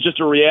 But it was just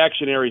a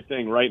reactionary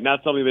thing, right?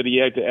 Not something that he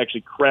had to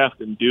actually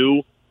craft and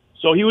do.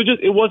 So he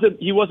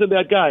wasn't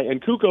that guy.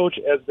 And Kukoc,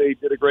 as they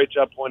did a great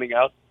job pointing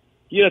out,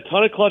 he had a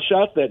ton of clutch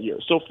shots that year.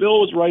 So Phil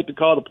was right to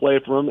call the play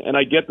for him, and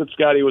I get that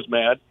Scottie was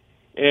mad.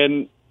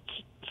 And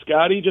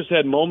Scottie just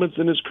had moments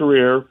in his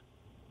career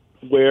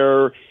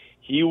where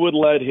he would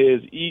let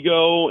his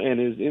ego and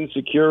his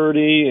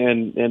insecurity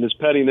and his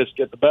pettiness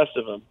get the best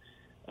of him.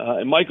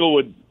 And Michael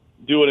would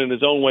do it in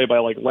his own way by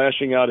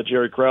lashing out at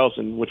Jerry Krause,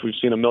 and which we've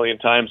seen a million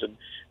times, and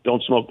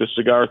don't smoke this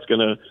cigar, it's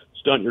going to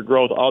stunt your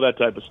growth, all that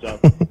type of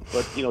stuff.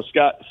 But,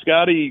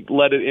 Scottie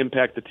let it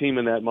impact the team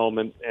in that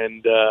moment,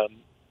 and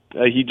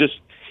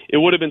it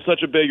would have been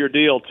such a bigger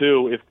deal,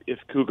 too, if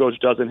Kukoc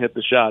doesn't hit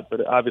the shot,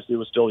 but obviously it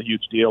was still a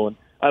huge deal. And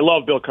I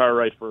love Bill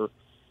Cartwright for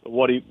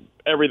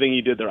everything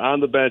he did there, on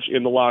the bench,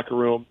 in the locker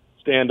room,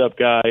 stand-up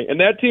guy. And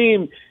that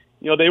team,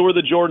 they were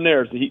the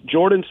Jordan-heirs.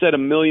 Jordan said a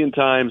million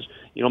times,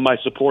 my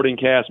supporting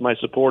cast,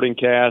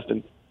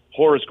 and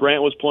Horace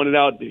Grant was pointed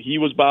out that he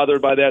was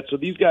bothered by that. So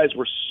these guys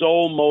were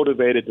so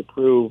motivated to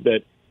prove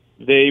that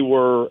they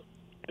were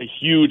a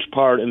huge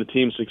part in the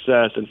team's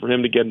success, and for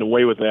him to get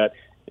away with that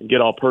and get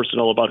all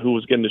personal about who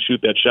was getting to shoot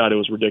that shot, it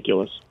was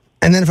ridiculous.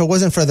 And then if it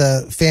wasn't for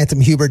the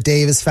Phantom Hubert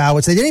Davis foul,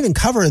 which they didn't even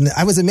cover, and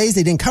I was amazed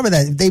they didn't cover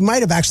that. They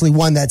might have actually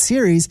won that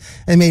series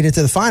and made it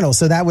to the finals.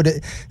 So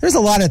there's a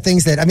lot of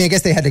things I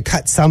guess they had to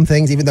cut some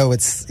things, even though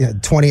it's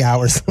 20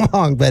 hours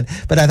long. But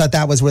I thought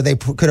that was where they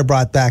could have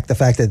brought back the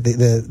fact that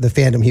the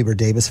Phantom Hubert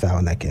Davis foul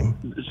in that game.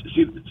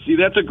 See,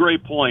 that's a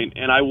great point.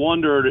 And I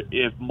wondered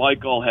if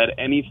Michael had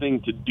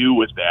anything to do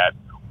with that,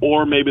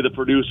 or maybe the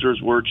producers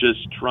were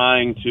just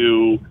trying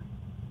to,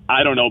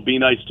 be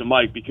nice to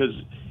Mike, because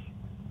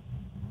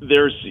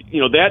there's,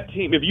 that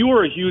team, if you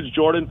were a huge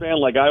Jordan fan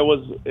like I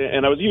was,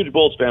 and I was a huge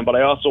Bulls fan, but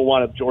I also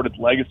wanted Jordan's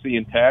legacy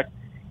intact,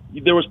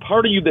 there was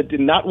part of you that did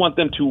not want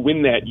them to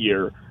win that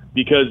year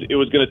because it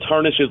was going to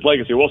tarnish his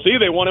legacy. Well, see,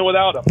 they won it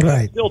without him.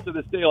 Right. Still to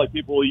this day,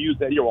 people will use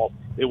that year. Well,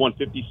 they won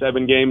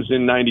 57 games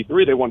in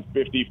 93. They won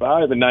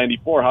 55 in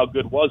 94. How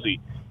good was he?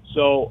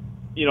 So,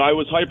 I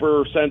was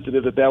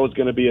hypersensitive that was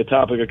going to be a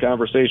topic of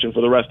conversation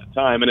for the rest of the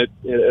time, and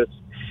it's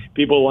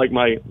people like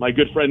my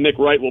good friend Nick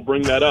Wright will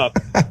bring that up.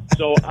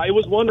 So I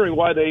was wondering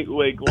why they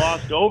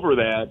glossed over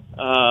that.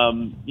 I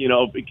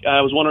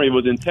was wondering if it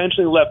was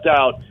intentionally left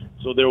out,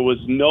 so there was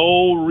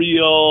no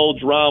real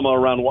drama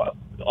around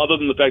other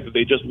than the fact that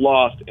they just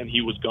lost and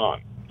he was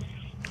gone.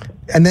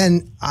 And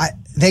then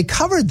they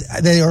covered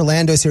the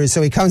Orlando series.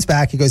 So he comes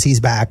back, he goes, he's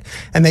back.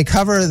 And they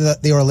cover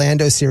the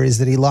Orlando series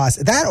that he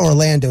lost. That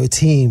Orlando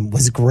team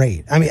was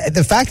great. I mean,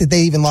 the fact that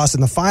they even lost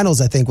in the finals,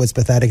 I think, was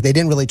pathetic. They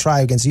didn't really try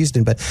against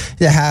Houston, but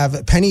to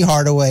have Penny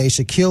Hardaway,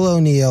 Shaquille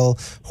O'Neal,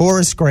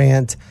 Horace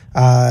Grant,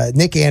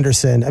 Nick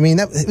Anderson. I mean,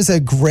 it was a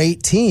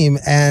great team,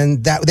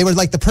 and that they were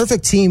like the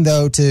perfect team,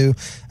 though.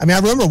 I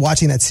remember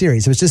watching that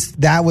series.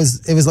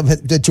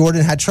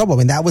 Jordan had trouble. I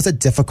mean, that was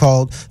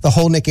the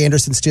whole Nick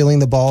Anderson stealing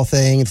the ball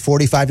thing,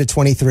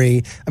 45-23.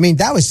 I mean,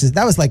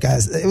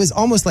 it was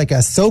almost like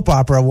a soap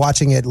opera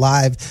watching it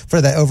live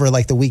over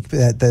the week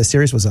that the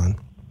series was on.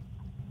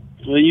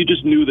 Well, you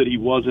just knew that he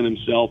wasn't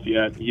himself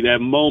yet. He'd have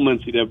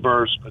moments, he'd have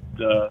bursts,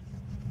 but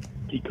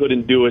he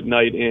couldn't do it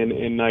night in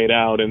and night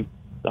out. And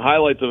the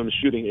highlights of him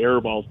shooting air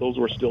balls, those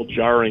were still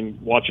jarring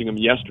watching him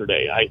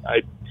yesterday.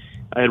 I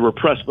had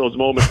repressed those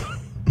moments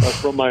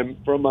from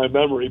my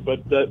memory.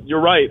 But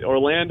you're right.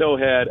 Orlando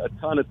had a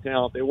ton of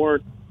talent. They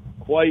weren't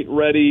quite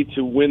ready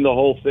to win the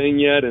whole thing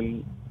yet.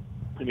 And,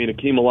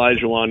 Hakeem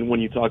Olajuwon, when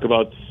you talk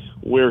about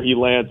where he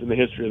lands in the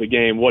history of the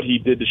game. What he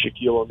did to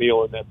Shaquille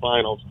O'Neal in that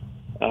finals,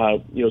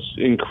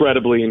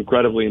 incredibly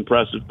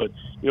impressive. But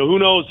who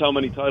knows how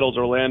many titles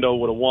Orlando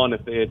would have won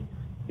if they had,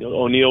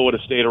 O'Neal would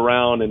have stayed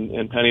around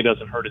and Penny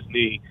doesn't hurt his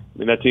knee. I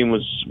mean, that team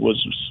was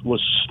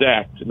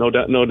stacked, no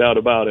doubt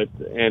about it.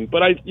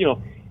 But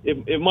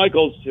if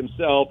Michael's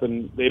himself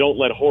and they don't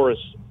let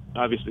Horace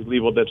obviously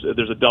leave, well,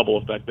 there's a double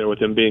effect there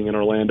with him being in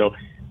Orlando.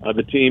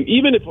 The team,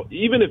 even if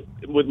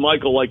with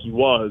Michael like he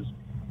was,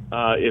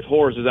 if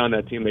Horace is on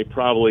that team, they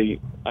probably,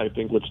 I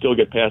think, would still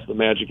get past the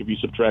Magic if you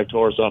subtract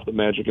Horace off the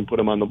Magic and put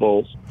him on the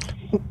Bulls.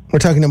 We're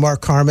talking to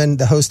Mark Carman,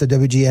 the host of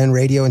WGN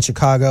Radio in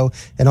Chicago,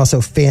 and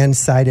also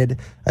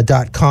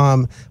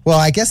fansided.com. Well,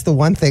 I guess the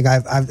one thing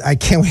I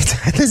can't wait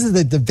to, this is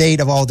the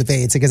debate of all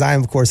debates, because I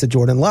am, of course, a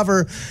Jordan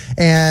lover,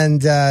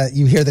 and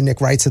you hear the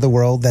Nick Wrights of the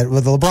world that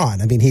with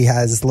LeBron. I mean, he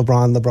has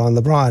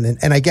LeBron.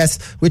 And I guess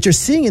what you're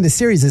seeing in the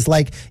series is,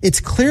 like, it's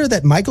clear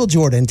that Michael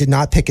Jordan did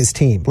not pick his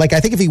team. Like,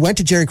 I think if he went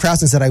to Jerry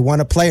Krause and said, I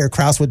want a player,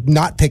 Krause would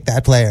not pick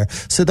that player.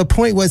 So the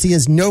point was he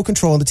has no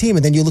control of the team.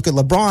 And then you look at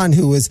LeBron,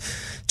 who was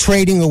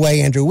trading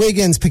away Andrew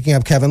Wiggins, picking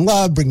up Kevin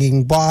Love,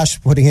 bringing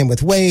Bosh, putting him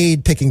with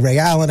Wade, picking Ray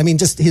Allen. I mean,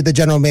 just the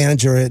general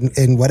manager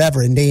in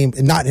whatever, in name,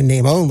 not in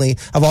name only,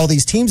 of all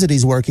these teams that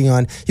he's working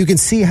on. You can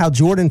see how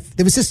Jordan,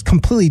 there was just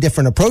completely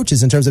different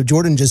approaches in terms of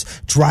Jordan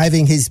just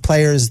driving his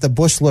players, the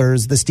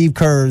Bushlers, the Steve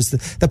Kerrs,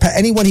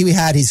 anyone he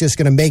had, he's just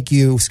going to make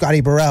you,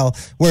 Scotty Burrell,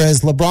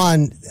 whereas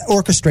LeBron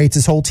orchestrates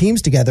his whole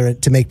teams together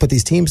to put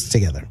these teams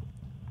together.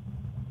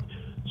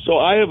 So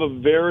I have a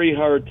very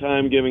hard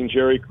time giving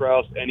Jerry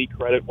Krause any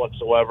credit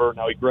whatsoever.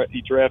 Now,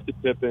 he drafted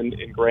Pippen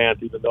and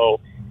Grant, even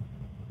though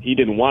he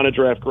didn't want to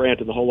draft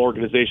Grant, and the whole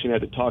organization had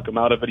to talk him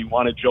out of it. He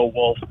wanted Joe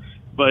Wolf.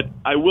 But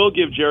I will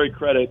give Jerry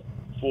credit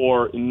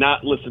for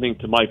not listening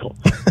to Michael.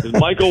 Because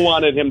Michael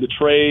wanted him to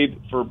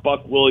trade for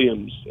Buck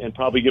Williams and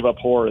probably give up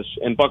Horace,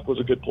 and Buck was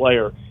a good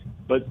player,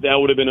 but that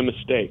would have been a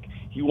mistake.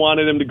 He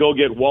wanted him to go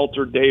get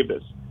Walter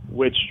Davis,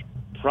 which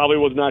probably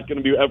was not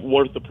going to be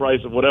worth the price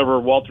of whatever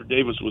Walter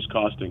Davis was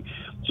costing.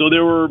 So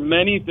there were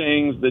many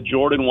things that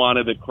Jordan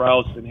wanted that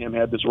Krause and him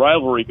had this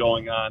rivalry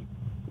going on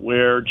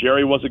where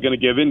Jerry wasn't going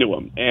to give into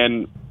him.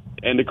 And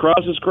to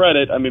Krause's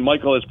credit, I mean,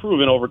 Michael has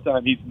proven over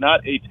time he's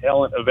not a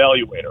talent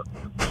evaluator.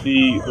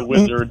 See the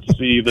Wizards,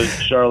 see the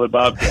Charlotte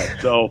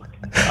Bobcats. So,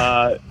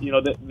 that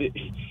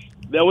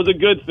was a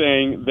good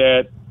thing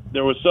that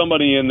there was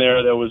somebody in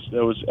there that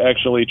was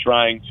actually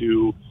trying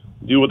to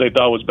do what they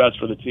thought was best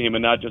for the team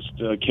and not just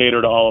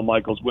cater to all of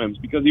Michael's whims,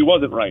 because he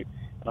wasn't right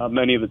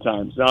many of the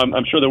times. Now,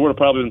 I'm sure there would have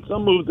probably been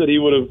some moves that he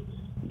would have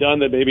done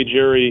that maybe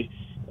Jerry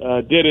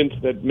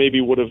didn't, that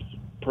maybe would have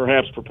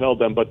perhaps propelled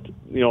them, but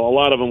a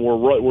lot of them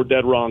were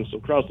dead wrong. So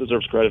Krause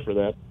deserves credit for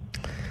that.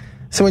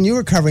 So when you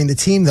were covering the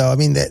team, though, I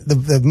mean,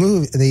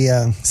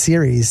 the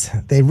series,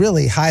 they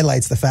really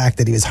highlights the fact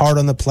that he was hard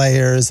on the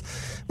players,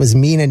 was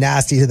mean and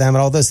nasty to them,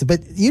 and all this. But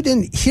you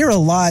didn't hear a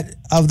lot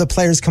of the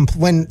players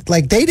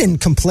they didn't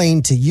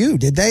complain to you,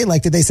 did they?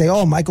 Like, did they say,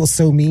 "Oh, Michael's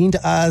so mean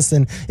to us"?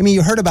 And I mean,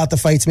 you heard about the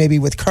fights maybe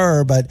with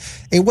Kerr, but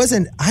it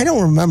wasn't. I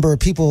don't remember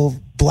people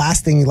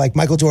blasting like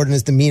Michael Jordan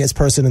is the meanest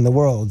person in the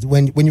world.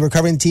 When you were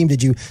covering the team,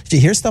 did you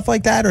hear stuff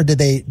like that, or did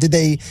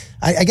they?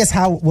 I guess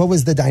what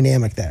was the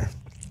dynamic there?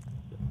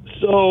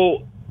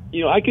 So,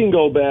 I can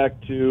go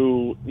back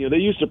to, they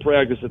used to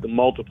practice at the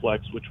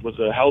Multiplex, which was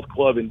a health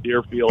club in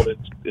Deerfield.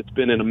 It's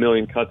been in a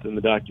million cuts in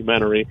the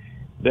documentary,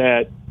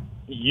 that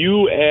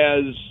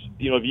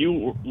if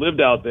you lived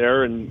out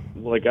there and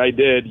like I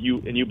did,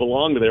 you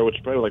belonged there, which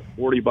is probably like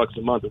 $40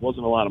 a month. It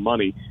wasn't a lot of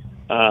money.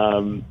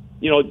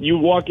 You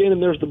walk in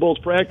and there's the Bulls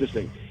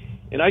practicing.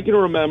 And I can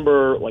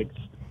remember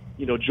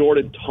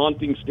Jordan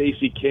taunting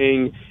Stacey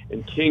King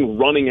and King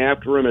running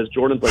after him as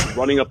Jordan's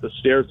running up the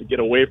stairs to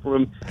get away from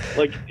him.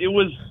 Like, it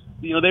was,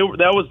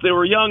 they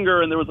were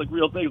younger and there was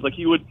real things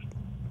he would,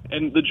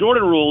 and the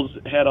Jordan rules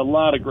had a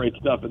lot of great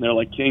stuff in there.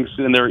 Like King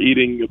sitting there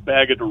eating a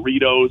bag of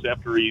Doritos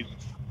after he's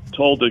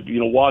told to,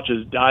 watch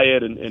his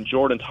diet, and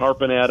Jordan's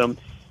harping at him.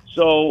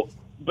 So,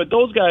 but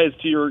those guys,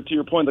 to your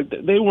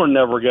point, they were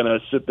never going to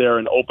sit there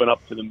and open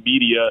up to the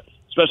media,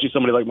 especially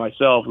somebody like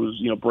myself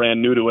who's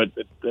brand new to it.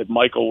 That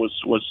Michael was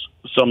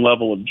some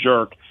level of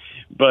jerk,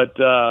 but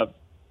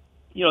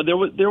it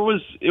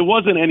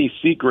wasn't any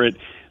secret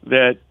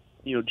that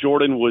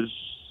Jordan was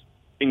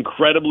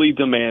incredibly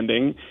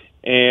demanding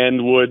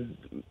and would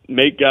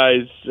make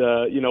guys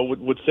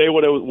would say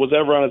what was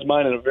ever on his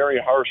mind in a very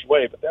harsh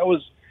way. But that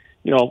was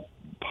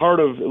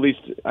part of, at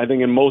least I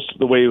think in most of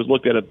the way he was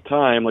looked at the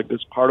time,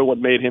 this part of what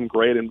made him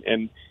great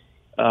and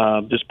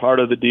just part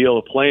of the deal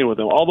of playing with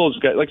him. All those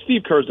guys, like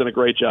Steve Kerr's done a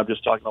great job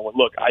just talking about,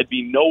 look, I'd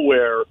be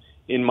nowhere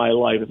in my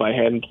life if I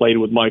hadn't played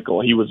with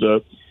Michael. He was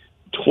a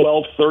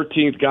 12th,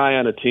 13th guy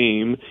on a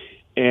team,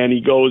 and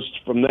he goes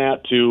from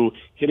that to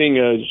hitting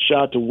a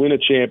shot to win a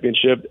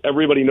championship.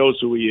 Everybody knows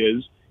who he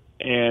is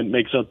and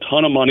makes a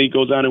ton of money,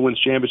 goes on and wins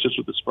championships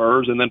with the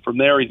Spurs, and then from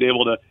there he's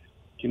able to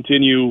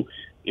continue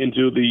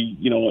into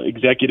the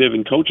executive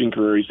and coaching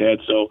career he's had.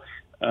 So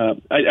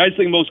I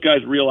think most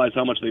guys realize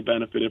how much they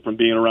benefited from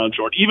being around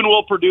Jordan. Even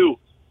Will Perdue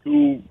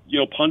who,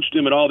 punched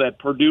him at all. That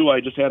Purdue,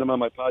 I just had him on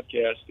my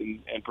podcast,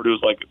 and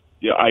Purdue's like,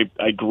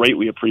 I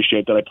greatly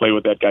appreciate that I play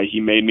with that guy. He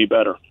made me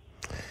better.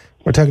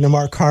 We're talking to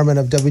Mark Harmon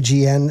of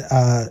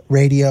WGN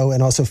Radio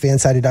and also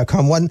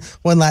Fansided.com. One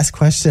last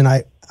question.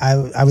 I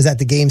was at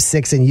the Game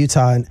 6 in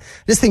Utah, and I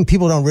just think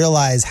people don't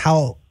realize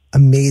how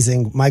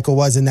amazing Michael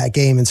was in that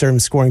game in terms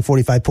of scoring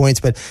 45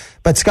 points.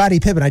 But Scottie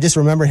Pippen, I just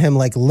remember him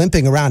like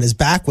limping around. His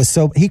back was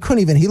he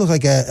looked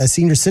like a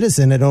senior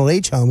citizen at an old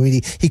age home. I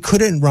mean, he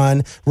couldn't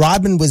run.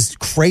 Rodman was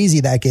crazy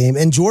that game.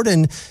 And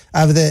Jordan,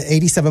 of the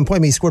 87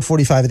 point, he scored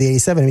 45 of the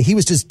 87. I mean, he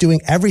was just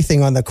doing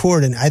everything on the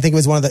court. And I think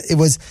it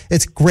was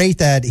it's great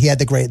that he had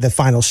the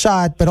final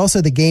shot, but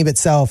also the game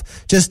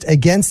itself, just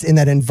in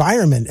that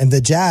environment and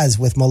the Jazz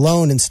with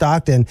Malone and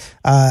Stockton.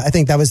 I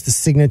think that was the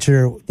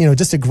signature,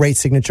 just a great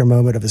signature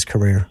moment of his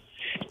career.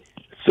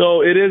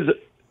 So it is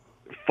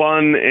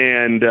fun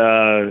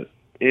and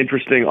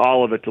interesting,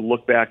 all of it, to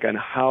look back on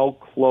how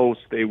close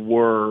they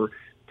were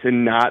to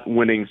not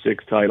winning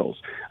 6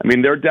 titles. I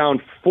mean, they're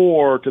down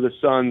 4 to the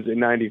Suns in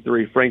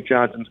 93. Frank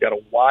Johnson's got a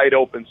wide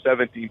open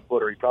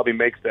 17-footer. He probably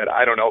makes that,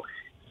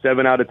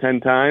 7 out of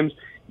 10 times.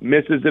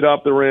 Misses it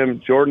off the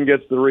rim. Jordan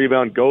gets the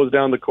rebound, goes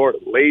down the court,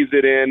 lays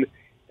it in.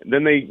 And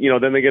then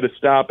they get a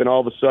stop, and all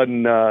of a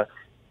sudden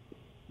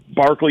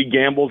Barkley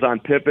gambles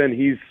on Pippen.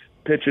 He's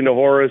pitching to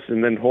Horace,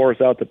 and then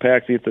Horace out to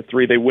Paxi at the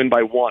 3. They win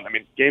by 1. I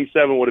mean, Game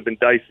 7 would have been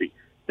dicey.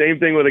 Same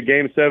thing with a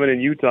Game 7 in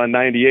Utah in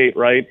 98,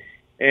 right?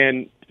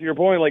 And to your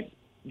point, like,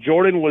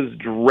 Jordan was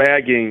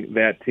dragging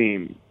that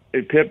team.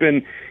 And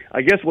Pippen,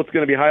 I guess what's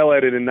going to be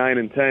highlighted in 9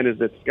 and 10 is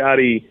that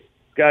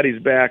Scotty's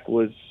back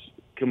was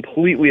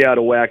completely out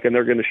of whack, and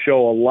they're going to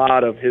show a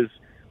lot of his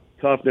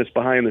toughness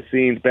behind the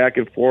scenes, back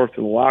and forth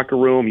in the locker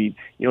room. He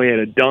had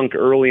a dunk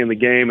early in the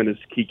game, and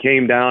he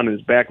came down and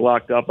his back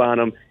locked up on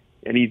him,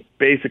 and he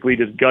basically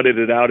just gutted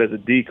it out as a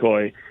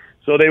decoy.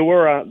 So they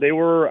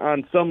were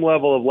on some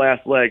level of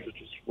last legs,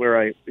 which is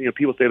where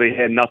people say they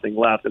had nothing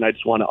left, and I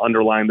just want to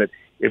underline that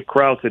if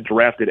Krause had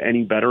drafted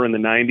any better in the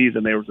 90s,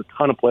 and there was a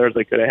ton of players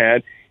they could have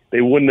had,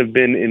 they wouldn't have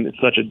been in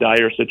such a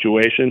dire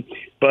situation.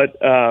 But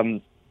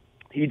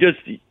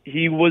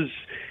he was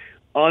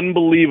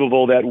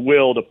unbelievable, that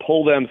will to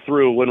pull them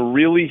through when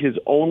really his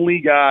only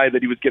guy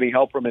that he was getting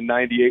help from in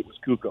 98 was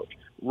Kukoc.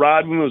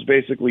 Rodman was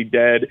basically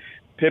dead.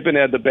 Pippen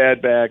had the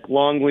bad back.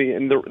 Longley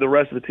and the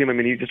rest of the team, I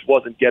mean, he just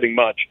wasn't getting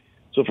much.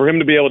 So for him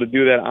to be able to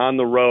do that on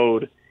the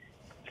road,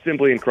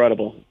 simply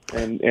incredible.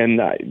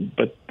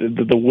 But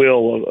the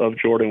will of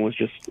Jordan was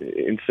just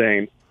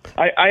insane.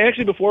 I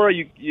actually, before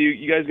you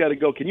guys got to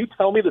go, can you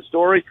tell me the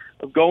story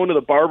of going to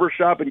the barber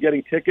shop and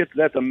getting tickets?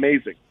 That's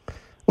amazing.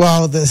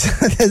 Well, the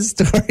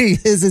story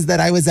is that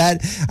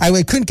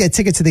I couldn't get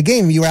tickets to the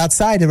game. You were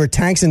outside. There were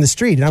tanks in the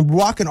street, and I'm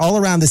walking all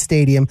around the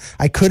stadium.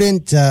 I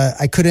couldn't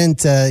get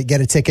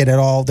a ticket at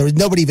all.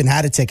 Nobody even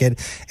had a ticket,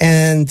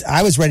 and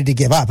I was ready to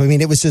give up. I mean,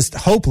 it was just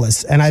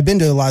hopeless. And I've been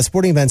to a lot of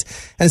sporting events,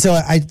 and so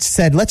I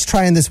said, let's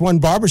try in this one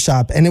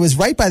barbershop. And it was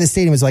right by the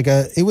stadium.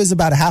 It was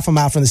about a half a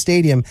mile from the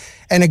stadium.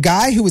 And a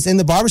guy who was in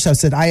the barbershop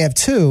said, I have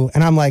 2.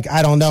 And I'm like,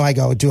 I don't know. I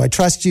go, do I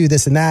trust you?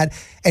 This and that.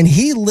 And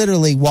he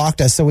literally walked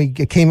us. So we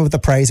came up with the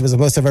price. It was the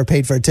most I've ever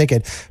paid for a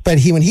ticket. But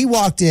when he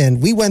walked in,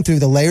 we went through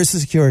the layers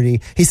of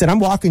security. He said, I'm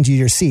walking to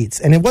your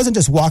seats. And it wasn't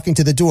just walking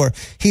to the door.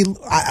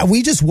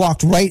 We just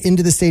walked right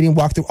into the stadium,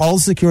 walked through all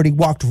the security,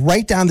 walked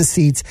right down the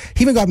seats.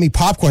 He even got me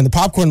popcorn. The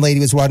popcorn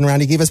lady was running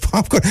around. He gave us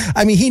popcorn.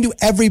 I mean, he knew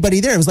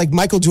everybody there. It was like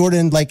Michael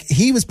Jordan. Like,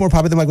 he was more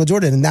popular than Michael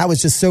Jordan. And that was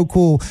just so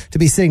cool to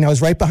be sitting. I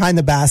was right behind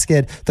the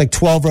basket, like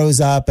 12 rows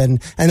up. And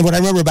what I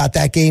remember about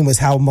that game was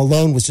how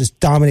Malone was just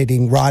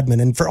dominating Rodman.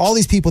 And for all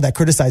these people that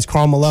criticize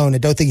Karl Malone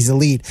and don't think he's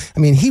elite, I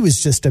mean, he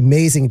was just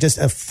amazing, just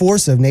a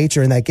force of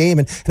nature in that game.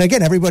 And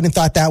again, everybody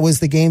thought that was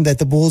the game that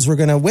the Bulls were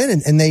going to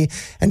win.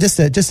 And just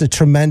a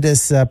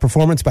tremendous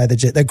performance by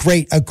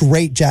a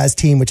great Jazz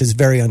team, which is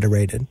very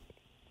underrated.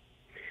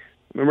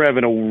 I remember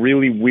having a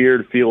really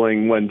weird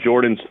feeling when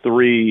Jordan's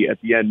 3 at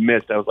the end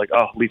missed. I was like,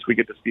 oh, at least we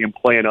get to see him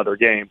play another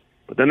game.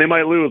 But then they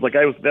might lose.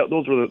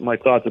 Those were my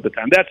thoughts at the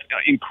time. That's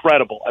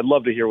incredible. I'd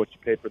love to hear what you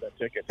paid for that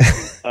ticket.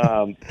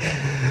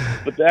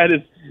 But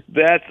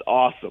that's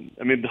awesome.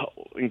 I mean,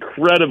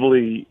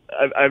 incredibly.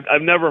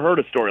 I've never heard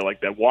a story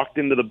like that. Walked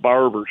into the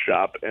barber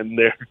shop and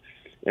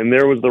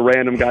there was the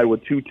random guy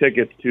with 2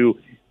 tickets to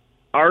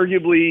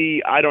arguably,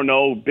 I don't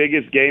know,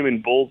 biggest game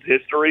in Bulls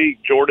history,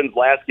 Jordan's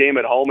last game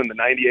at home in the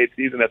 98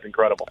 season. That's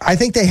incredible. I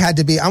think they had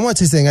to be, I want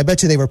to say, I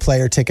bet you they were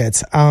player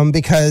tickets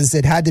because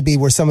it had to be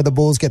where some of the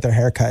Bulls get their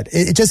haircut.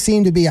 It just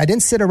seemed to be, I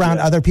didn't sit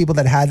around other people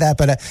that had that,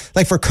 but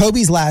like for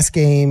Kobe's last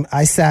game,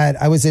 I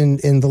was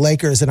in the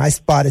Lakers and I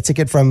bought a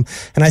ticket and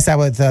I sat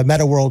with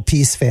Meta World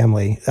Peace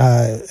family,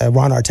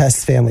 Ron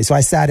Artest's family. So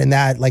I sat in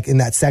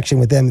that section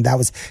with them, and that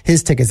was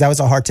his tickets. That was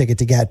a hard ticket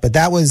to get, but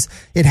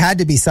it had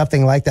to be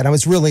something like that. I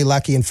was really lucky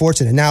lucky and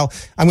fortunate. Now,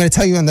 I'm going to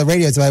tell you on the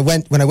radio,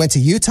 when I went to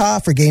Utah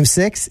for Game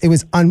 6, it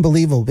was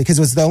unbelievable because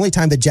it was the only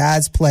time the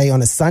Jazz play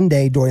on a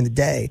Sunday during the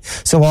day.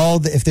 So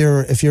if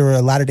you're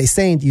a Latter-day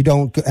Saint, you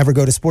don't ever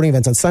go to sporting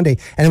events on Sunday.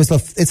 And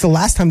it's the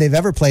last time they've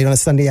ever played on a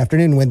Sunday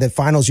afternoon when the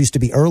finals used to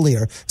be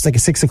earlier. It's like a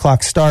 6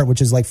 o'clock start,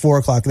 which is like 4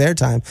 o'clock their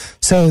time.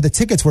 So the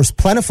tickets were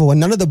plentiful and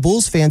none of the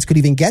Bulls fans could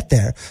even get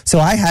there. So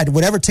I had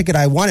whatever ticket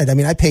I wanted. I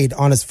mean, I paid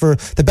for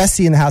the best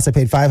seat in the house, I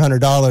paid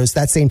 $500.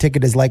 That same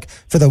ticket is like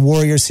for the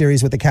Warriors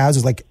series with the Cavs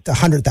was like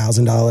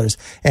 $100,000.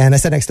 And I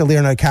sat next to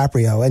Leonardo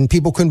DiCaprio and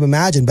people couldn't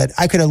imagine, but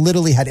I could have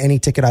literally had any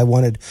ticket I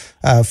wanted,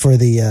 for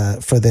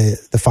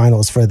the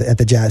finals at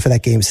the Jazz for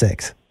that Game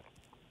 6.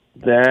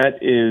 That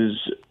is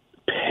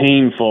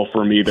painful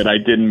for me that I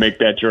didn't make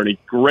that journey.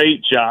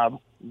 Great job.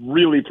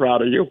 Really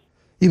proud of you.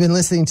 You've been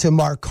listening to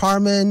Mark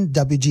Carman,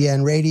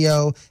 WGN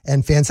Radio,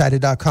 and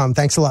Fansided.com.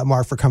 Thanks a lot,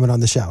 Mark, for coming on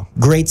the show.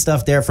 Great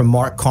stuff there from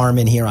Mark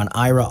Carman here on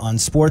Ira on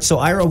Sports. So,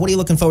 Ira, what are you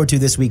looking forward to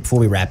this week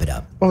before we wrap it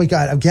up? Well, we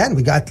got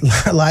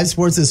live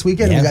sports this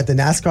weekend. Yeah. We got the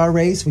NASCAR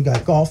race. We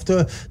got golf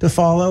to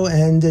follow,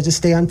 and just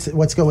stay on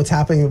what's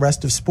happening in the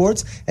rest of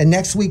sports. And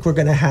next week, we're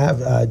going to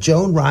have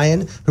Joan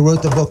Ryan, who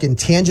wrote the book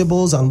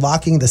Intangibles,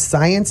 Unlocking the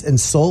Science and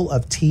Soul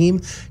of Team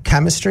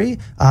Chemistry.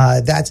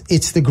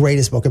 It's the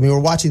greatest book. I mean,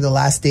 we're watching The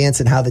Last Dance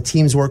and how the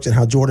teams works and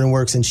how Jordan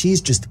works, and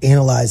she's just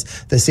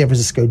analyzed the San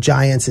Francisco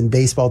Giants and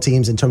baseball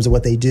teams in terms of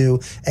what they do,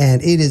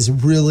 and it is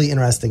really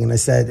interesting. And I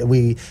said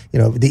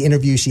the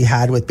interview she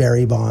had with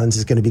Barry Bonds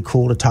is going to be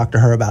cool to talk to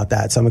her about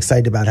that. So I'm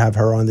excited about have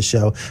her on the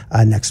show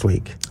next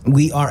week.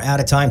 We are out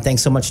of time.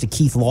 Thanks so much to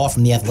Keith Law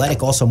from The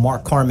Athletic, also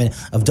Mark Carman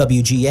of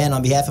WGN.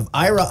 On behalf of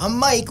Ira, I'm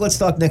Mike. Let's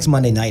talk next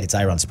Monday night. It's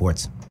Ira on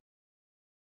Sports.